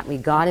to do that. We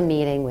got a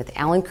meeting with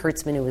Alan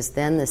Kurtzman, who was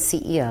then the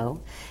CEO,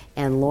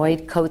 and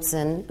Lloyd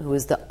Coatzen, who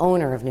was the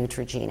owner of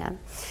Neutrogena.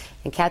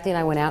 And Kathy and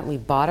I went out and we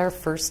bought our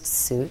first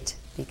suit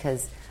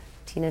because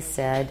Tina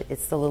said,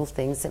 it's the little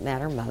things that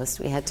matter most.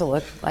 We had to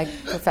look like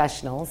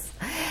professionals.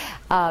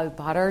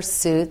 Bought our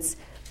suits.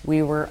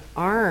 We were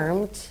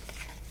armed.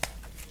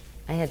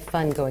 I had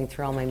fun going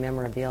through all my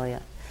memorabilia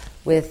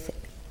with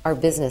our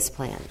business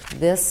plan.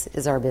 This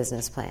is our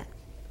business plan.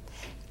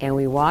 And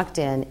we walked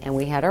in and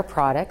we had our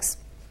products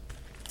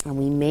and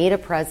we made a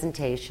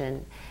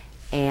presentation,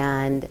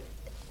 and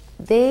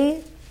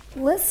they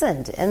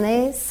listened and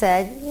they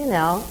said, you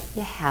know,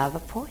 you have a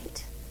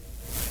point.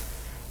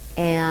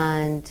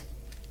 And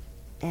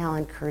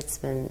Alan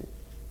Kurtzman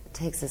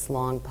takes this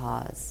long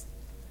pause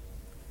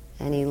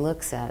and he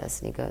looks at us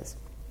and he goes,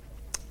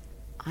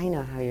 I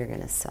know how you're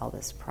going to sell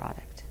this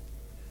product.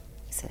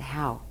 I said,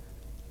 how?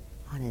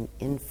 On an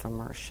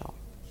infomercial.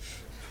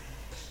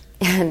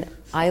 And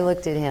I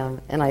looked at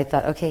him and I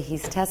thought, okay,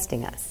 he's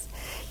testing us.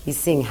 He's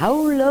saying, how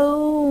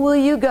low will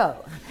you go?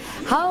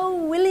 How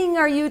willing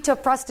are you to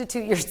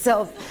prostitute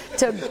yourself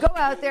to go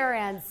out there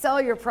and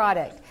sell your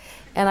product?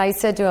 And I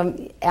said to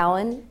him,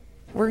 Alan,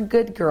 we're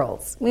good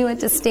girls. We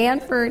went to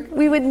Stanford.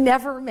 We would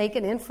never make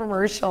an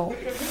infomercial.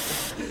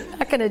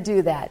 Not going to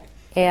do that.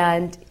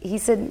 And he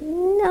said,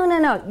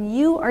 no,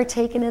 you are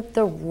taking it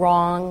the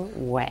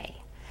wrong way.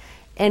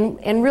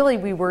 And really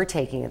we were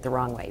taking it the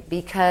wrong way,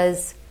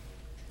 because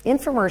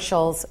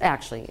infomercials,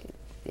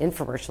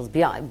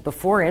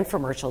 before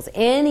infomercials,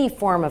 any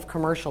form of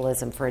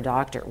commercialism for a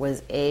doctor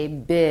was a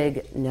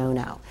big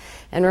no-no.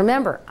 And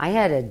remember, I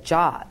had a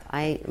job.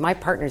 My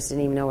partners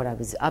didn't even know what I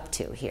was up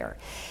to here,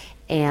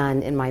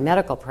 and in my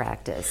medical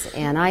practice.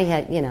 And I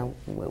had,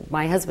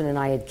 my husband and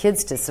I had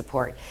kids to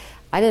support.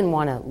 I didn't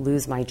want to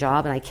lose my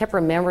job, and I kept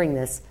remembering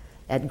this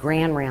at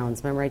grand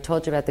rounds. Remember I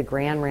told you about the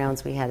grand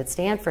rounds we had at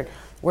Stanford,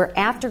 where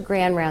after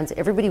grand rounds,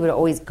 everybody would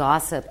always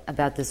gossip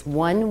about this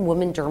one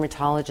woman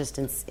dermatologist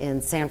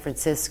in San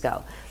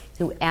Francisco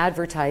who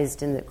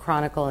advertised in the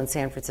Chronicle and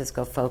San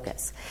Francisco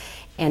Focus.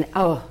 And,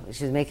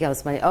 she was making all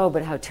this money.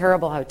 But how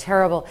terrible, how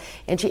terrible.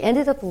 And she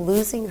ended up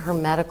losing her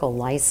medical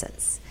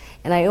license.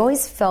 And I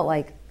always felt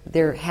like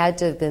there had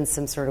to have been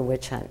some sort of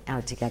witch hunt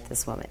out to get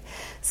this woman.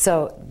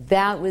 So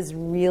that was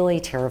really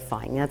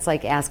terrifying. That's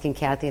like asking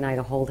Kathy and I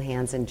to hold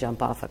hands and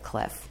jump off a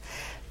cliff.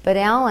 But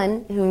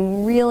Alan,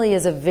 who really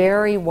is a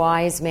very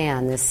wise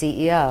man, the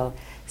CEO,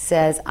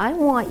 says, I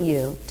want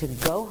you to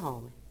go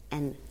home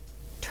and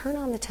turn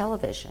on the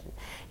television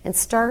and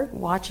start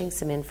watching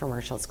some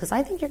infomercials, because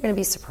I think you're going to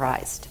be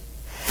surprised.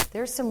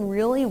 There's some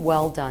really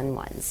well done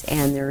ones,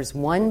 and there's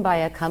one by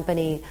a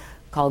company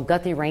called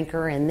Guthrie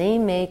Ranker, and they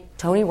make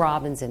Tony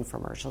Robbins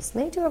infomercials.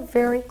 And they do a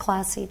very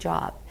classy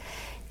job.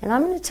 And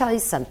I'm going to tell you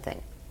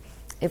something.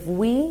 If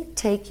we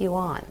take you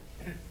on,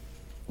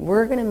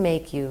 we're going to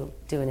make you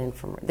do an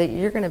infomercial.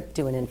 You're going to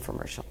do an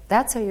infomercial.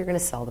 That's how you're going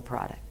to sell the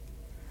product.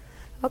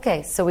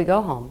 Okay, so we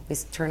go home. We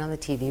turn on the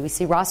TV. We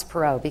see Ross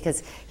Perot,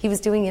 because he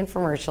was doing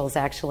infomercials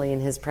actually in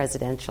his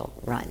presidential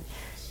run.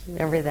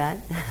 Remember that?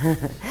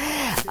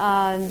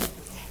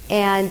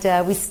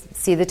 And we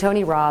see the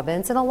Tony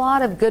Robbins, and a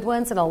lot of good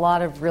ones and a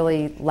lot of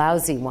really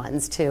lousy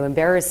ones too,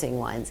 embarrassing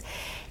ones.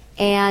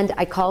 And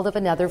I called up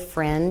another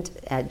friend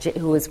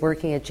who was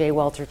working at J.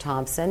 Walter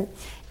Thompson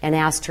and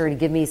asked her to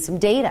give me some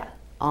data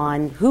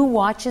on who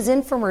watches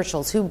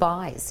infomercials, who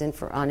buys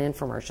on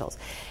infomercials.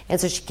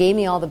 And so she gave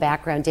me all the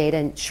background data,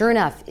 and sure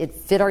enough, it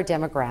fit our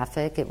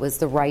demographic. It was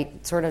the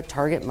right sort of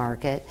target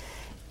market.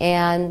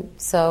 And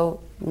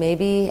so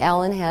maybe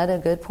Alan had a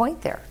good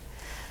point there.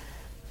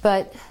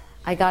 But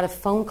I got a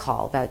phone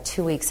call about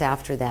 2 weeks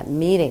after that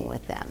meeting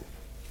with them,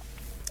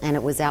 and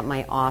it was at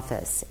my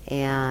office,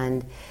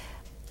 and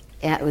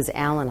it was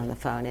Alan on the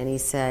phone, and he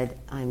said,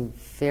 I'm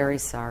very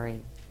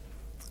sorry.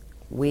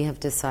 We have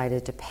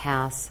decided to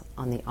pass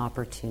on the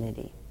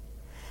opportunity.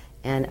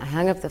 And I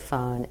hung up the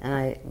phone, and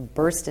I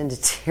burst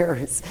into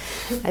tears.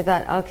 I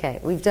thought, okay,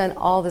 we've done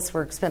all this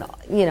work, spent,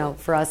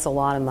 for us a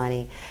lot of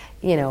money,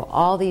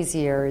 all these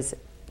years,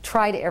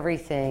 tried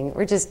everything.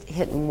 We're just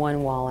hitting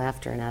one wall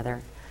after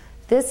another.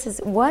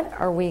 What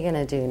are we going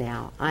to do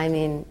now? I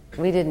mean,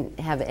 we didn't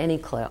have any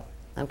clue,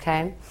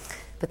 okay?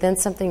 But then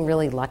something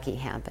really lucky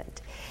happened.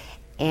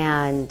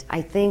 And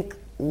I think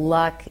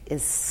luck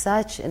is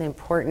such an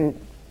important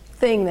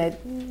thing that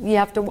you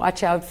have to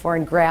watch out for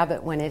and grab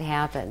it when it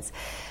happens.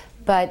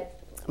 But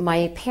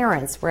my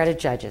parents were at a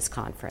judges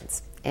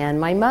conference,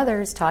 and my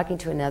mother's talking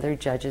to another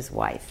judge's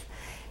wife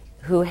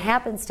who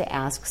happens to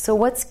ask, so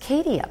what's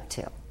Katie up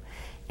to?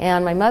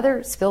 And my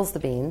mother spills the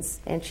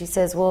beans, and she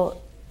says,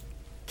 well,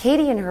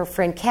 Katie and her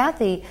friend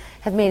Kathy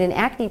have made an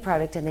acne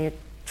product, and they're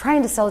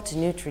trying to sell it to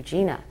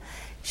Neutrogena.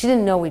 She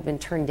didn't know we'd been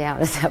turned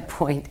down at that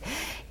point.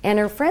 And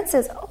her friend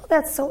says, oh,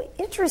 that's so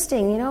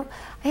interesting. I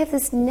have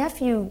this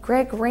nephew,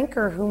 Greg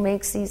Rinker, who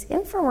makes these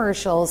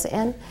infomercials,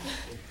 and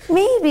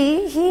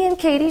maybe he and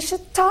Katie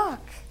should talk.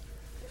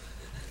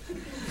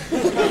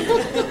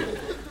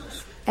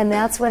 And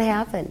that's what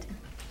happened.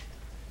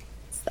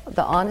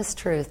 The honest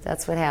truth,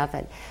 that's what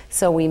happened.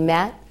 So we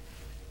met,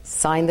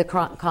 signed the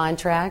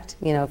contract,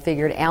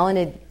 figured Alan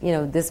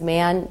had, this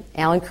man,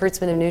 Alan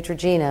Kurtzman of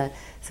Neutrogena,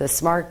 is a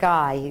smart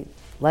guy.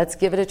 Let's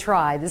give it a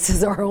try. This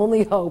is our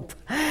only hope.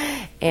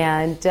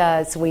 And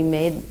so we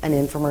made an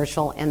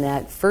infomercial, and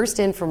that first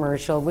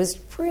infomercial was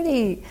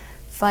pretty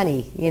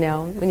funny, you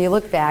know. When you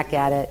look back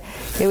at it,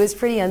 it was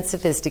pretty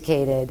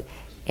unsophisticated,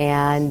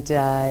 and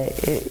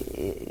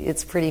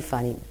it's pretty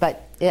funny.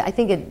 But I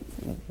think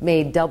it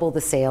made double the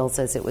sales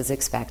as it was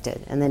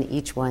expected, and then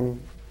each one,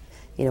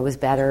 you know, was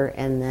better,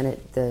 and then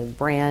the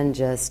brand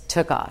just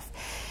took off.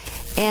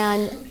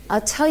 And I'll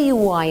tell you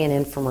why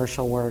an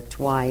infomercial worked,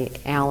 why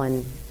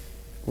Alan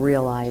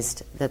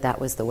realized that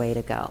that was the way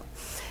to go.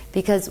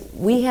 Because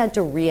we had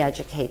to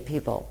re-educate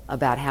people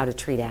about how to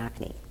treat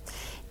acne.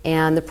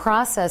 And the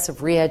process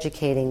of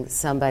re-educating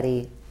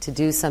somebody to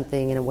do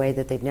something in a way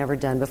that they've never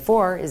done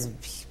before is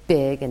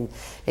big and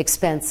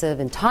expensive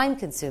and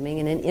time-consuming,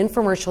 and an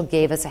infomercial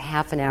gave us a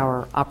half an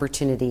hour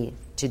opportunity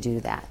to do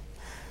that.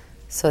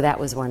 So that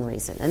was one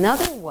reason.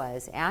 Another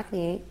was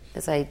acne,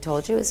 as I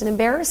told you, is an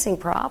embarrassing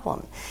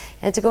problem.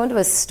 And to go into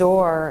a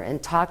store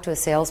and talk to a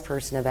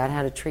salesperson about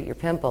how to treat your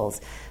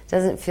pimples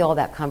doesn't feel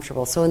that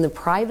comfortable. So in the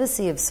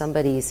privacy of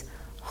somebody's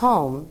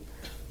home,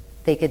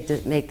 they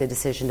could make the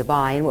decision to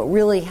buy. And what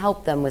really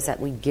helped them was that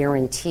we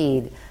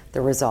guaranteed the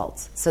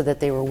results so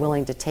that they were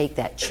willing to take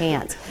that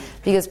chance.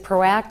 Because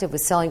Proactiv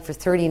was selling for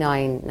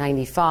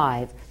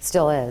 $39.95,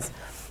 still is.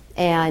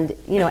 And,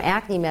 you know,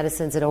 acne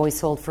medicines had always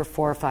sold for $4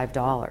 or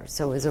 $5.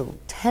 So it was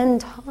 10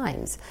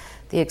 times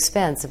the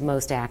expense of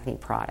most acne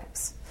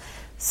products.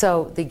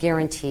 So the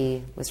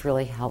guarantee was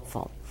really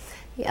helpful.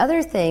 The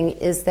other thing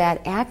is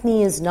that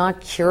acne is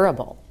not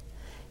curable.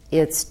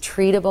 It's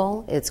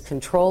treatable, it's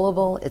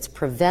controllable, it's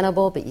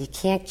preventable, but you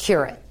can't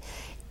cure it.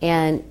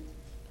 And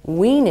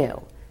we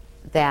knew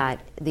that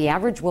the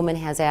average woman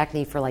has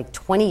acne for like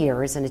 20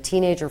 years and a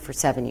teenager for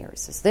 7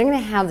 years. So they're going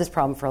to have this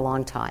problem for a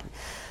long time.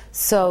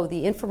 So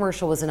the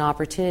infomercial was an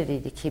opportunity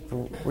to keep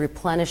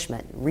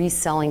replenishment,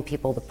 reselling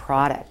people the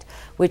product,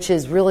 which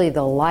is really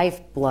the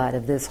lifeblood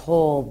of this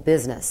whole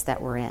business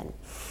that we're in.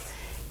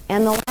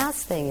 And the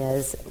last thing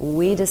is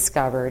we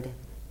discovered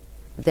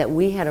that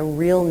we had a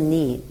real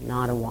need,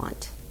 not a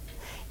want.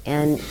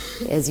 And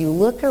as you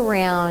look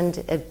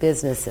around at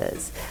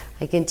businesses,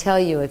 I can tell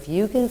you if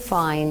you can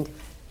find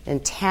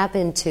and tap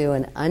into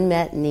an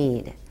unmet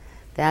need,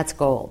 that's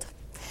gold.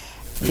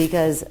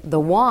 Because the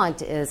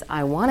want is,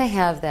 I want to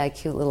have that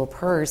cute little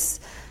purse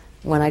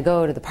when I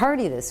go to the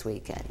party this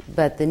weekend.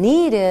 But the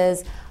need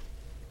is,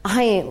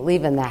 I ain't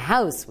leaving the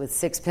house with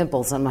 6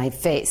 pimples on my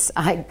face.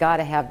 I got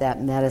to have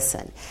that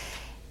medicine.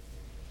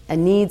 A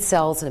need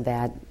sells in a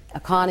bad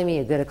economy,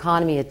 a good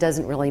economy, it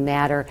doesn't really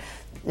matter.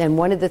 And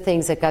one of the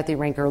things that Guthrie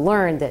Ranker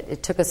learned that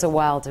it took us a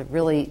while to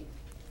really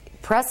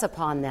press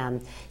upon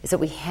them is that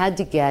we had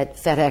to get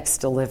FedEx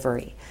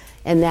delivery.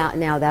 And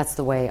now that's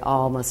the way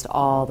almost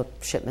all the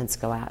shipments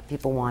go out.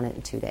 People want it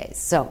in 2 days.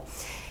 So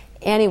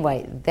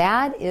anyway,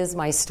 that is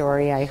my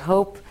story. I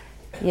hope,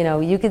 you know,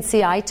 you can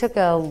see I took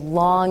a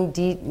long,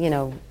 deep, you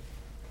know,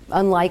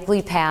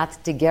 unlikely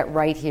path to get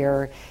right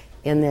here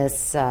in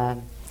this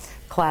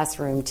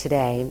classroom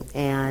today.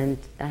 And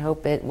I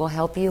hope it will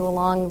help you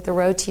along the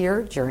road to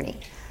your journey,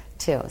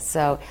 too.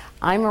 So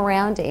I'm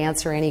around to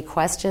answer any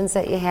questions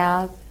that you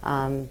have.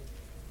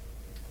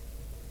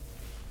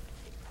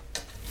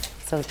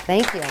 So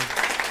thank you.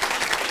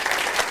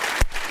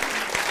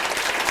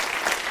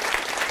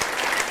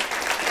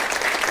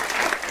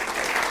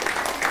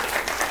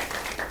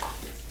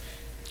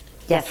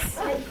 Yes.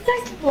 You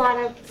guys have a lot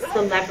of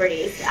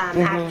celebrities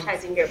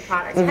advertising your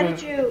products.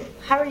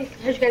 How did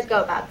you guys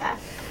go about that?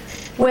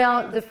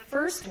 Well, the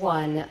first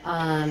one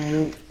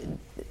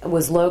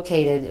was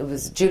located, it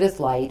was Judith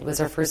Light, was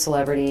our first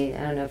celebrity.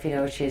 I don't know if you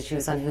know who she is. She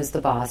was on Who's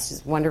the Boss.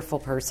 She's a wonderful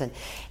person.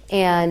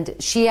 And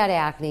she had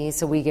acne,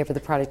 so we gave her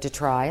the product to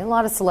try. A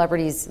lot of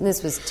celebrities, and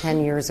this was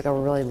 10 years ago,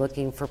 were really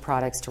looking for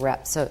products to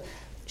rep. So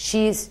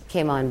she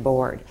came on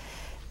board.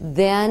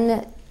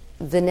 Then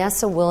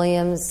Vanessa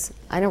Williams,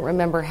 I don't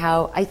remember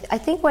how, I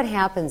think what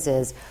happens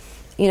is,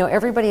 you know,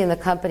 everybody in the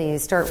company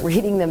start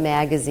reading the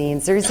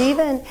magazines. There's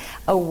even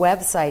a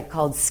website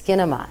called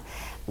Skinema,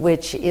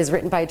 which is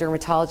written by a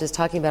dermatologist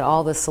talking about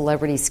all the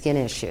celebrity skin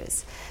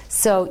issues.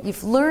 So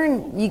you've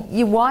learned,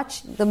 you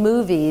watch the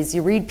movies,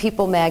 you read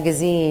People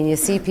magazine, you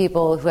see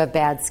people who have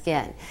bad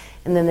skin.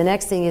 And then the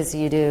next thing is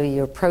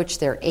you approach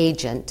their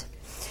agent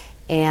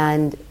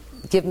and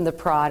give them the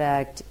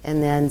product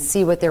and then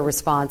see what their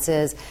response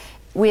is.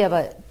 We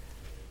have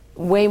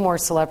way more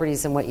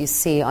celebrities than what you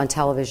see on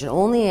television.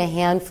 Only a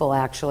handful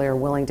actually are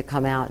willing to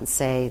come out and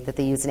say that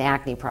they use an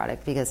acne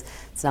product because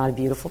it's not a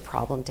beautiful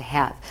problem to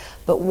have.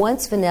 But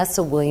once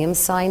Vanessa Williams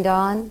signed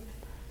on,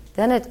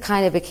 then it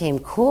kind of became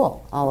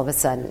cool all of a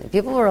sudden.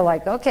 People were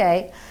like,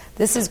 okay,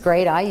 this is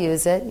great, I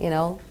use it, you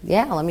know,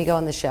 yeah, let me go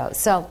on the show.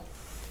 So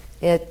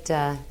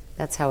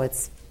that's how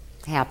it's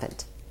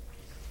happened.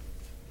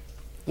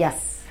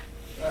 Yes?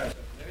 Maybe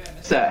I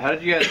missed that. How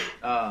did you guys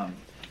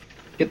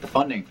get the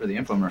funding for the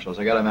infomercials?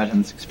 I got to imagine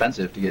it's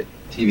expensive to get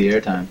TV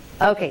airtime.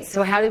 Okay,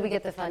 so how did we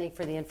get the funding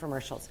for the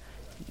infomercials?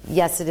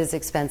 Yes, it is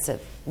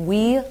expensive.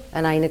 We,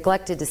 and I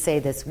neglected to say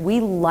this, we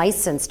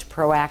licensed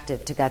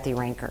Proactiv to Guthrie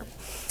Ranker.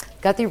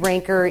 Guthrie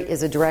Ranker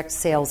is a direct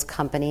sales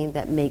company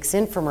that makes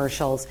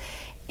infomercials,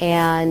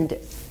 and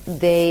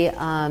they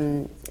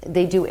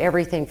do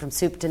everything from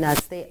soup to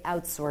nuts. They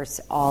outsource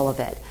all of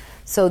it.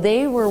 So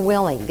they were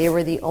willing. They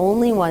were the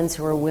only ones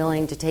who were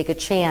willing to take a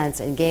chance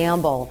and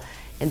gamble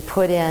and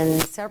put in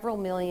several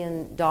 $1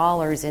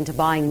 million into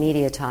buying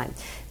media time.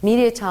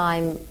 Media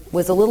time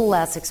was a little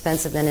less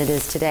expensive than it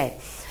is today.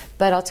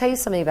 But I'll tell you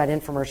something about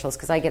infomercials,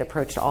 because I get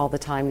approached all the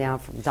time now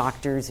from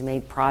doctors who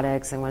made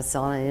products and want to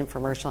sell on an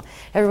infomercial.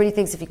 Everybody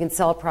thinks if you can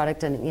sell a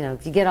product and,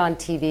 if you get on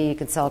TV, you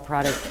can sell a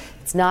product.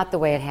 It's not the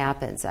way it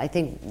happens. I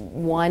think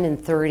 1 in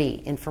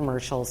 30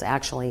 infomercials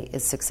actually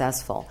is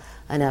successful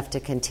enough to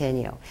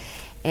continue.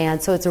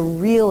 And so it's a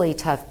really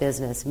tough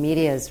business.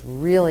 Media is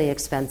really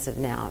expensive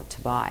now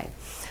to buy.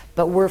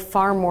 But we're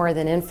far more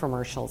than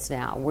infomercials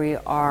now. We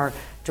are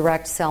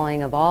direct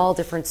selling of all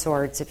different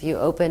sorts. If you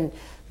open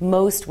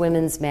most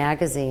women's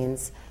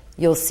magazines,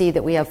 you'll see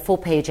that we have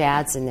full-page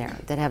ads in there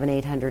that have an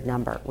 800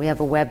 number. We have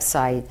a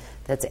website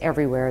that's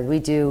everywhere. We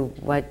do,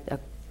 a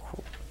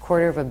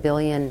 250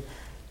 million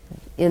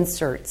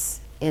inserts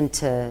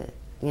into,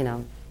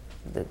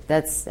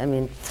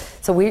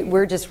 so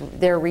we're just,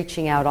 they're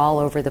reaching out all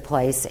over the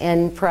place.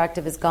 And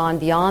Proactiv has gone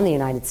beyond the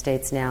United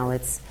States now.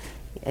 It's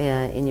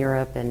in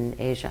Europe and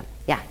Asia.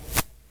 Yeah?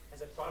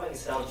 Has the product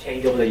itself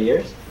changed over the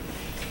years?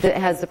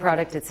 Has the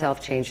product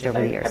itself changed over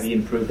the years? Have you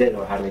improved it,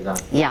 or how do we go?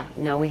 Yeah,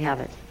 no, we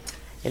haven't.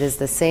 It is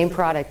the same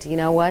product. You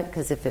know what?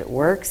 Because if it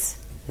works,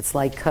 it's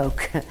like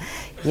Coke.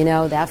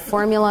 That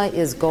formula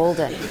is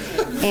golden.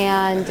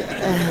 And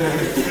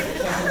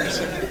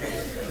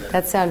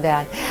that sounds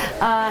bad.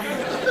 I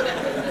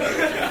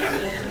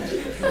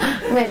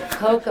meant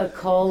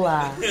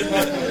Coca-Cola.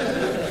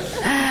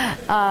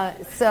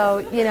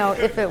 So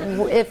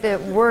if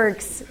it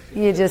works,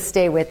 you just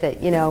stay with it.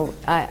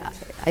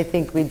 I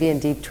think we'd be in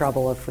deep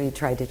trouble if we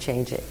tried to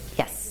change it.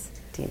 Yes,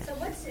 Tina. So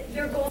what's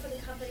your goal for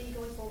the company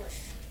going forward?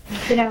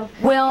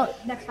 Well,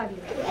 next 5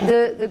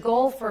 years. The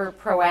goal for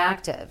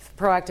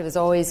Proactiv is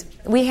always,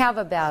 we have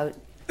about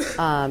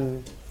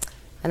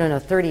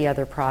 30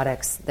 other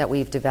products that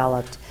we've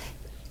developed.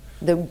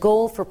 The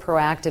goal for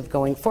Proactiv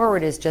going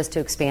forward is just to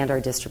expand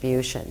our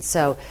distribution.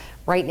 So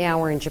right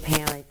now we're in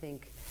Japan. I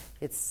think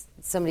it's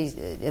somebody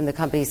in the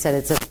company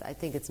said I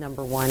think it's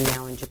number 1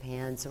 now in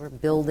Japan. So we're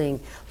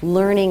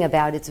learning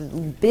about it's a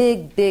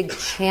big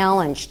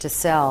challenge to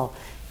sell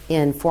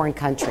in foreign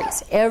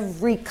countries.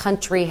 Every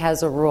country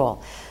has a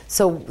rule.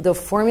 So the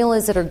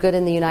formulas that are good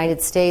in the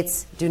United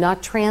States do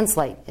not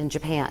translate in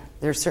Japan.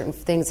 There are certain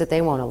things that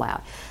they won't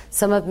allow.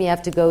 Some of them you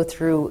have to go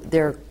through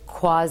their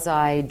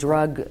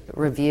quasi-drug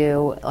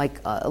review, like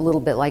a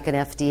little bit like an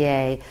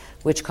FDA,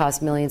 which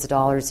costs millions of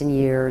dollars in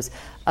years.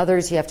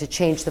 Others, you have to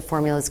change the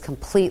formulas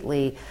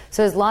completely.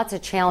 So there's lots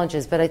of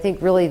challenges, but I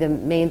think really the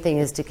main thing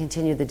is to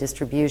continue the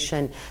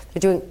distribution. They're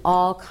doing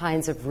all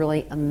kinds of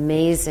really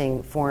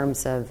amazing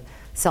forms of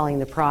selling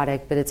the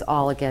product, but it's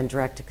all, again,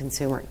 direct to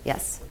consumer.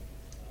 Yes?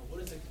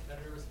 What has the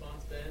competitor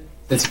response been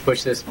Since you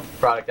push this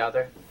product out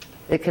there?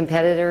 The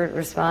competitor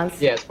response?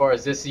 Yeah, as far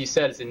as this, you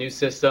said it's a new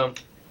system.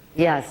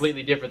 Yes.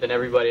 Completely different than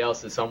everybody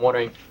else's. So I'm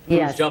wondering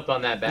who's jumped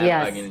on that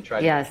bandwagon and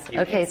tried to keep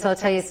Okay, so I'll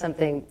tell you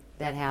something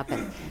that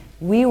happened.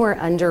 We were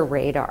under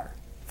radar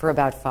for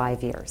about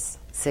 5 years,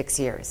 6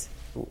 years,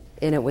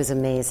 and it was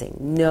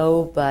amazing.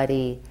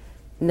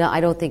 I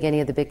don't think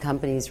any of the big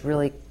companies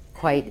really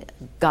quite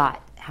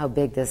got how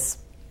big this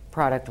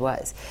product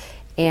was.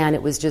 And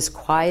it was just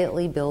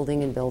quietly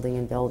building and building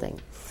and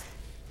building.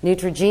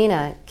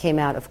 Neutrogena came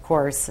out, of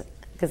course,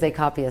 because they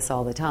copy us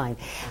all the time.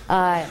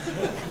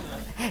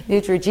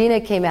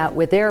 Neutrogena came out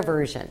with their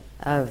version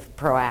of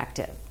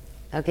Proactiv.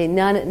 Okay,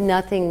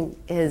 nothing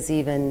has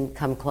even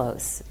come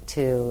close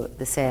to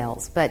the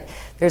sales. But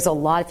there's a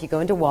lot. If you go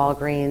into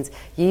Walgreens,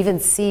 you even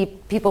see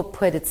people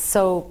it's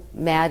so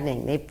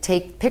maddening. They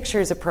take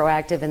pictures of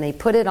Proactiv and they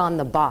put it on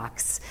the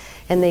box.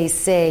 And they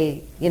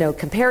say,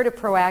 compare to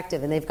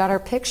Proactiv, and they've got our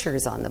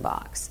pictures on the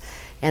box.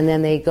 And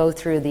then they go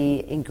through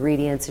the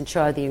ingredients and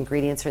show how the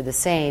ingredients are the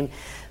same.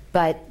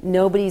 But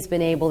nobody's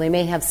been able, they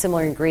may have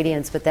similar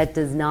ingredients, but that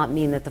does not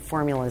mean that the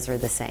formulas are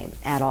the same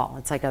at all.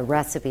 It's like a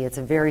recipe. It's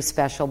a very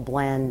special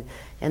blend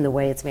in the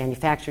way it's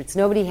manufactured. So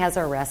nobody has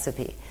our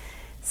recipe.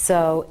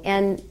 So,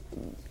 and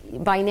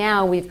by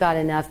now we've got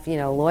enough,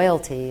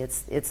 loyalty.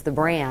 It's the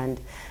brand.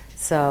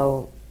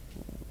 So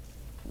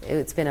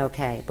it's been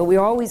okay. But we're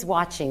always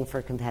watching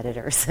for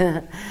competitors.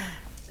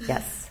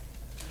 Yes.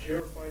 Did you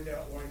ever find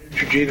out why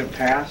Neutrogena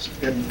passed?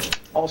 And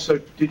also,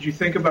 did you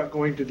think about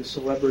going to the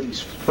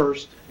celebrities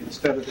first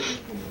instead of the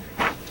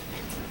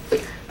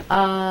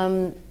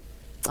influencers?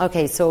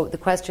 Okay, so the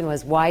question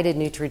was, why did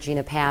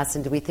Neutrogena pass,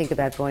 and do we think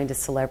about going to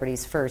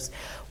celebrities first?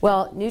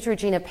 Well,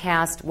 Neutrogena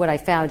passed. What I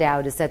found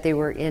out is that they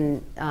were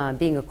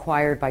being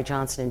acquired by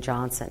Johnson &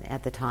 Johnson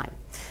at the time.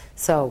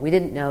 So we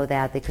didn't know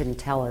that. They couldn't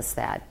tell us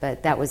that,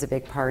 but that was a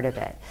big part of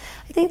it.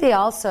 I think they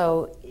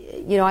also,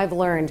 I've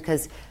learned,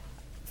 because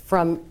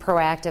from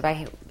Proactiv,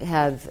 I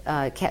have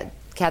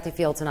Kathy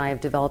Fields and I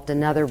have developed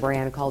another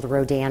brand called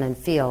Rodan and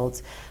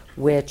Fields,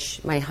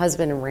 which my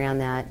husband ran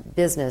that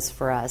business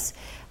for us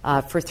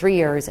for 3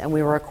 years, and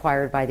we were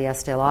acquired by the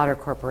Estee Lauder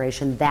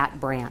Corporation, that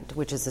brand,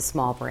 which is a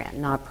small brand,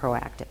 not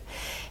Proactiv.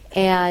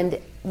 And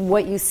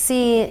what you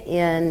see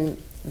in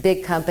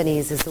big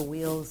companies is the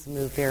wheels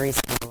move very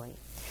slowly.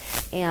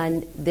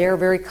 And they're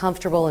very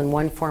comfortable in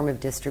one form of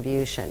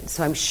distribution.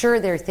 So I'm sure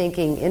they're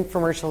thinking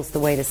infomercial's the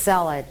way to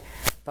sell it,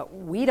 but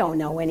we don't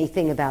know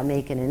anything about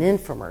making an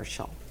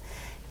infomercial.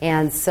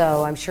 And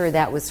so I'm sure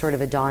that was sort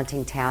of a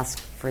daunting task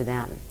for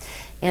them.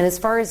 And as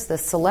far as the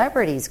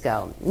celebrities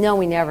go, no,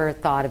 we never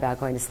thought about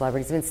going to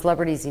celebrities. I mean,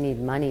 celebrities, you need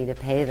money to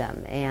pay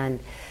them. And,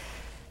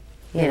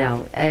 you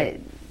know, I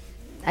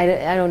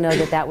don't know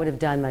that would have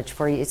done much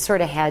for you. It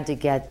sort of had to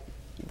get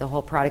the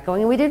whole product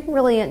going. And we didn't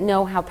really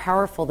know how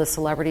powerful the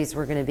celebrities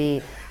were going to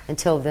be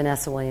until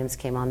Vanessa Williams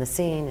came on the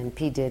scene, and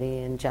P. Diddy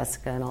and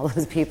Jessica and all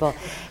those people.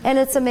 And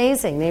it's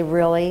amazing. They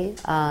really,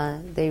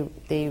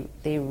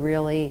 they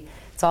really,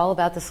 it's all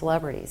about the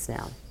celebrities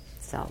now.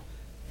 So,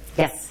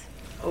 yes.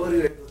 How were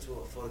you able to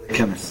afford the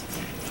chemist?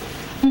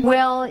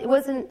 Well, it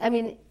wasn't, I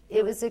mean,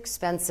 it was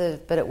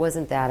expensive, but it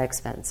wasn't that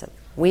expensive.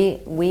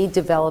 We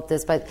developed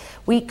this, but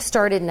we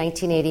started in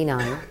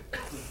 1989.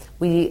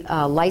 We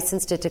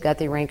licensed it to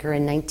Guthrie Ranker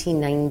in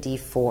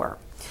 1994.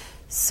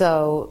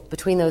 So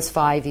between those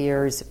 5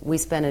 years, we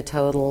spent a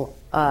total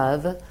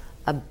of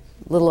a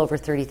little over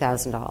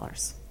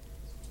 $30,000.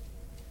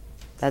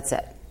 That's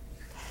it.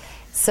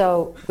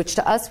 So, which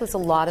to us was a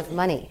lot of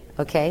money,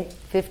 okay?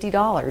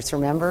 $50,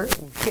 remember?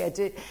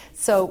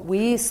 So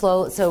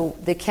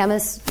the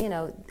chemists, you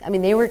know, I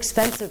mean, they were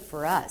expensive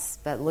for us,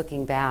 but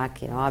looking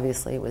back, you know,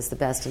 obviously it was the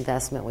best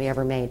investment we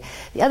ever made.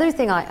 The other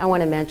thing I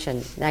want to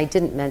mention, and I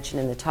didn't mention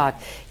in the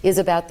talk, is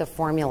about the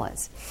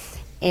formulas.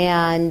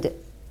 And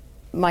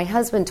my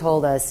husband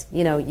told us,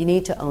 you know, you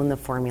need to own the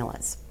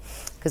formulas,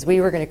 because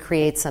we were going to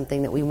create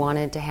something that we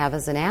wanted to have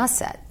as an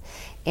asset.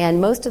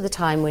 And most of the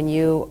time when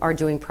you are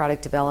doing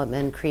product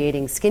development,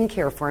 creating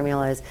skincare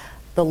formulas,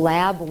 the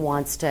lab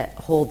wants to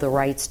hold the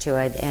rights to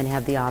it and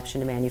have the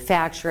option to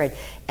manufacture it.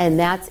 And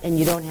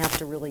you don't have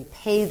to really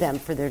pay them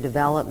for their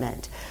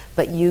development.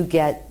 But you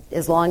get,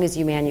 as long as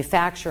you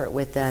manufacture it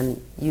with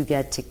them, you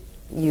get to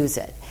use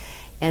it.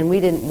 And we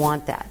didn't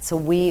want that. So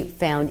we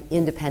found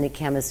independent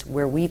chemists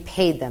where we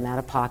paid them out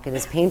of pocket,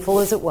 as painful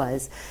as it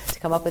was, to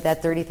come up with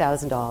that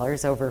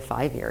 $30,000 over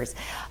 5 years.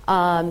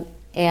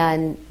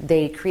 And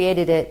they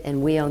created it,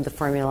 and we owned the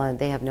formula, and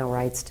they have no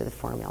rights to the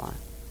formula.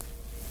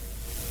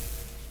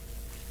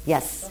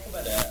 Yes? Talk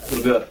about a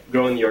little bit about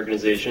growing the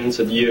organization.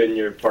 So you and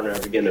your partner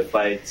ever get into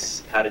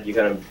fights? How did you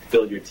kind of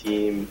build your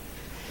team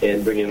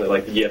and bring in,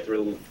 like, did you have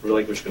to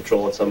relinquish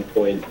control at some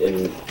point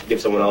and give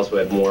someone else who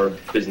had more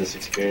business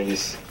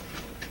experience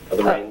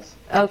the reins?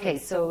 Okay,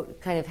 so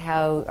kind of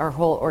how our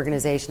whole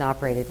organization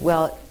operated.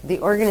 Well, the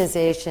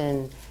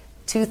organization...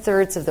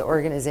 2/3 of the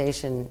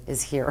organization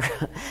is here.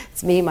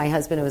 It's me, my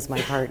husband, who was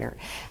my partner.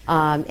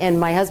 And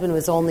my husband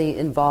was only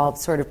involved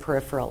sort of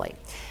peripherally.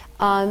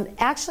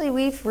 Actually,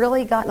 we've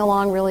really gotten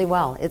along really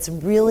well. It's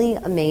really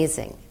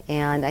amazing.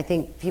 And I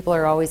think people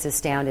are always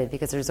astounded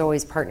because there's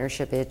always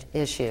partnership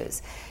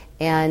issues.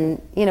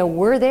 And, you know,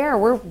 we're there.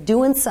 We're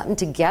doing something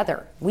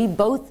together. We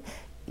both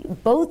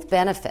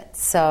benefit.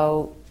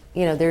 So,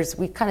 you know,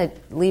 we kind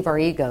of leave our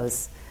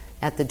egos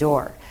at the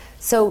door.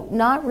 So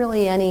not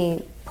really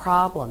any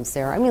problems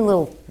there. I mean,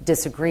 little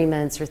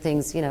disagreements or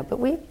things, you know, but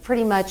we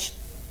pretty much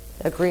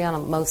agree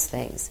on most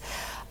things.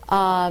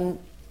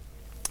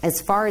 As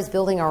far as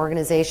building our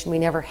organization, we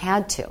never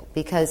had to,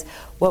 because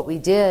what we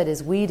did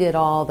is we did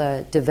all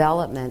the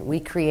development. We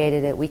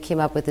created it. We came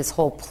up with this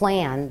whole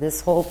plan,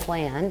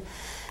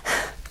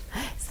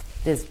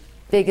 as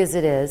big as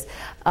it is,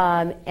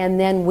 and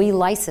then we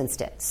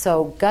licensed it.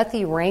 So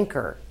Guthrie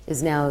Ranker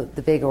is now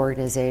the big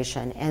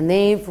organization, and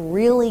they've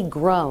really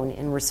grown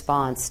in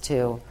response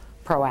to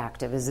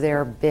Proactiv as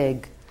their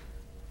big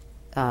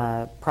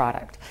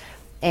product.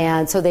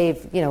 And so they've,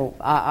 you know,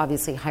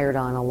 obviously hired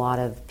on a lot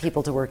of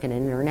people to work in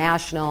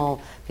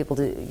international, people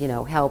to, you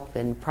know, help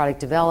in product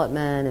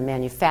development and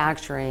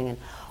manufacturing and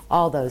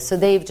all those. So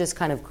they've just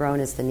kind of grown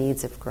as the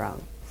needs have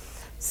grown.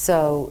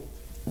 So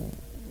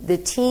the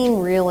team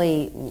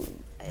really,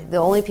 the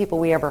only people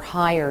we ever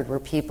hired were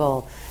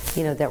people,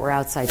 you know, that were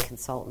outside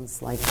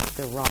consultants, like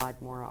the Rod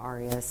Mora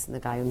Arias, the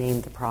guy who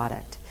named the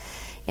product.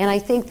 And I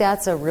think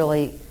that's a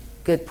really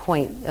good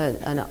point,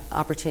 an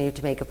opportunity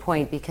to make a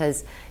point,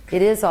 because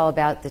it is all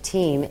about the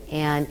team,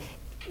 and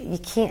you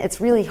can't, it's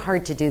really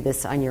hard to do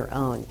this on your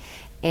own.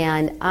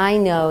 And I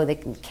know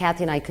that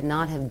Kathy and I could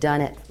not have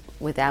done it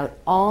without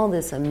all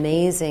this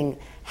amazing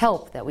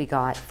help that we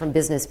got from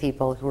business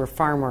people who were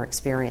far more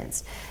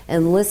experienced,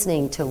 and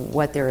listening to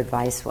what their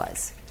advice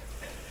was.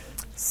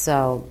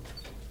 So,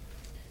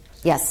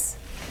 yes?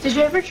 Did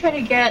you ever try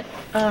to get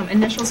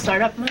initial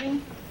startup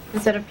money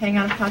instead of paying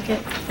out of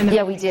pocket?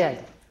 Yeah, we did.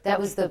 That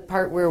was the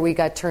part where we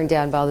got turned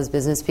down by all those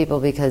business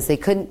people because they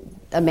couldn't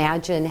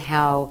imagine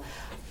how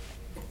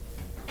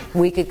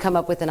we could come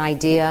up with an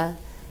idea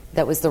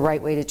that was the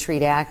right way to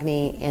treat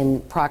acne,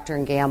 and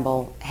Procter &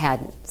 Gamble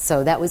hadn't.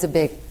 So that was a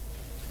big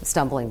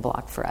stumbling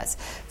block for us.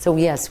 So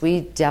yes,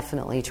 we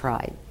definitely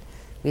tried.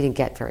 We didn't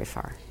get very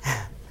far.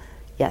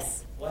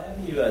 Yes? Why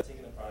haven't you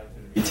taken the product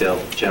to the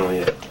retail channel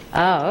yet?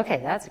 Oh, okay,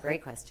 that's a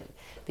great question.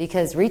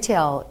 Because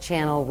retail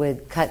channel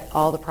would cut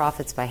all the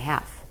profits by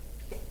half.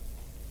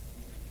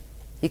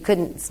 You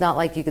couldn't, it's not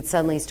like you could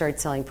suddenly start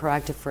selling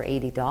Proactiv for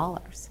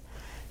 $80.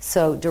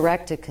 So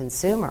direct to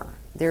consumer,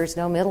 there's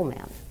no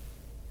middleman.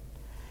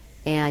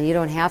 And you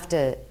don't have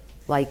to,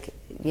 like,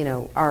 you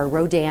know, our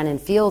Rodan and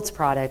Fields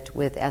product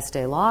with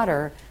Estee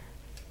Lauder,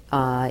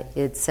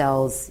 it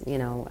sells, you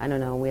know, I don't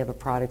know, we have a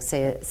product,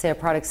 say a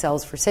product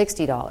sells for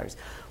 $60.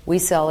 We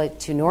sell it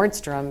to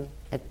Nordstrom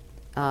at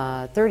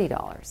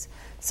 $30.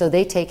 So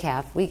they take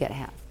half, we get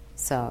half.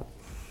 So,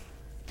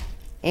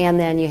 and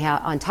then you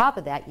have, on top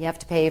of that, you have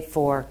to pay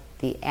for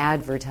the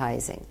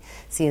advertising.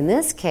 See, in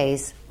this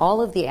case,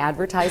 all of the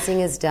advertising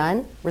is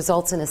done,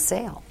 results in a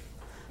sale.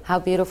 How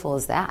beautiful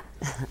is that?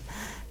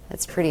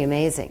 That's pretty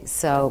amazing.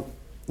 So,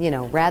 you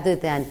know, rather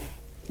than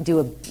do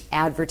an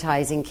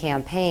advertising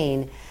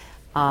campaign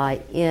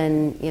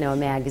in, you know, a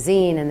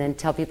magazine and then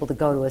tell people to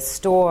go to a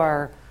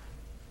store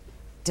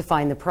to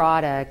find the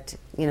product,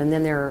 you know, and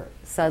then they're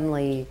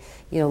suddenly,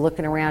 you know,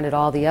 looking around at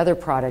all the other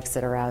products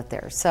that are out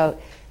there. So,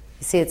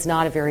 you see, it's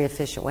not a very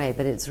efficient way,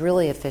 but it's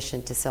really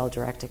efficient to sell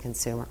direct to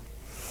consumer.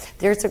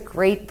 There's a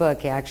great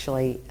book,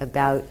 actually,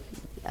 about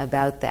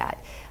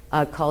that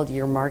called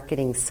Your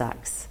Marketing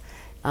Sucks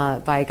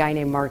by a guy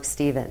named Mark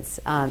Stevens.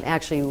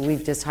 Actually,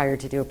 we've just hired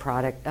to do a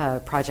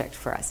project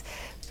for us.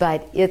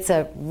 But it's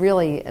a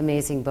really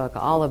amazing book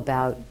all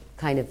about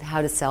kind of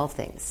how to sell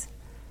things.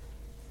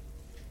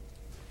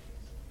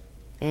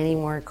 Any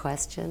more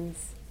questions?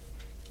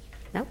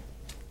 No?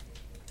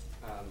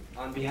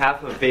 On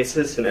behalf of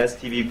Basis and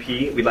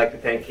STVP, we'd like to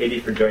thank Katie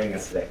for joining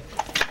us today.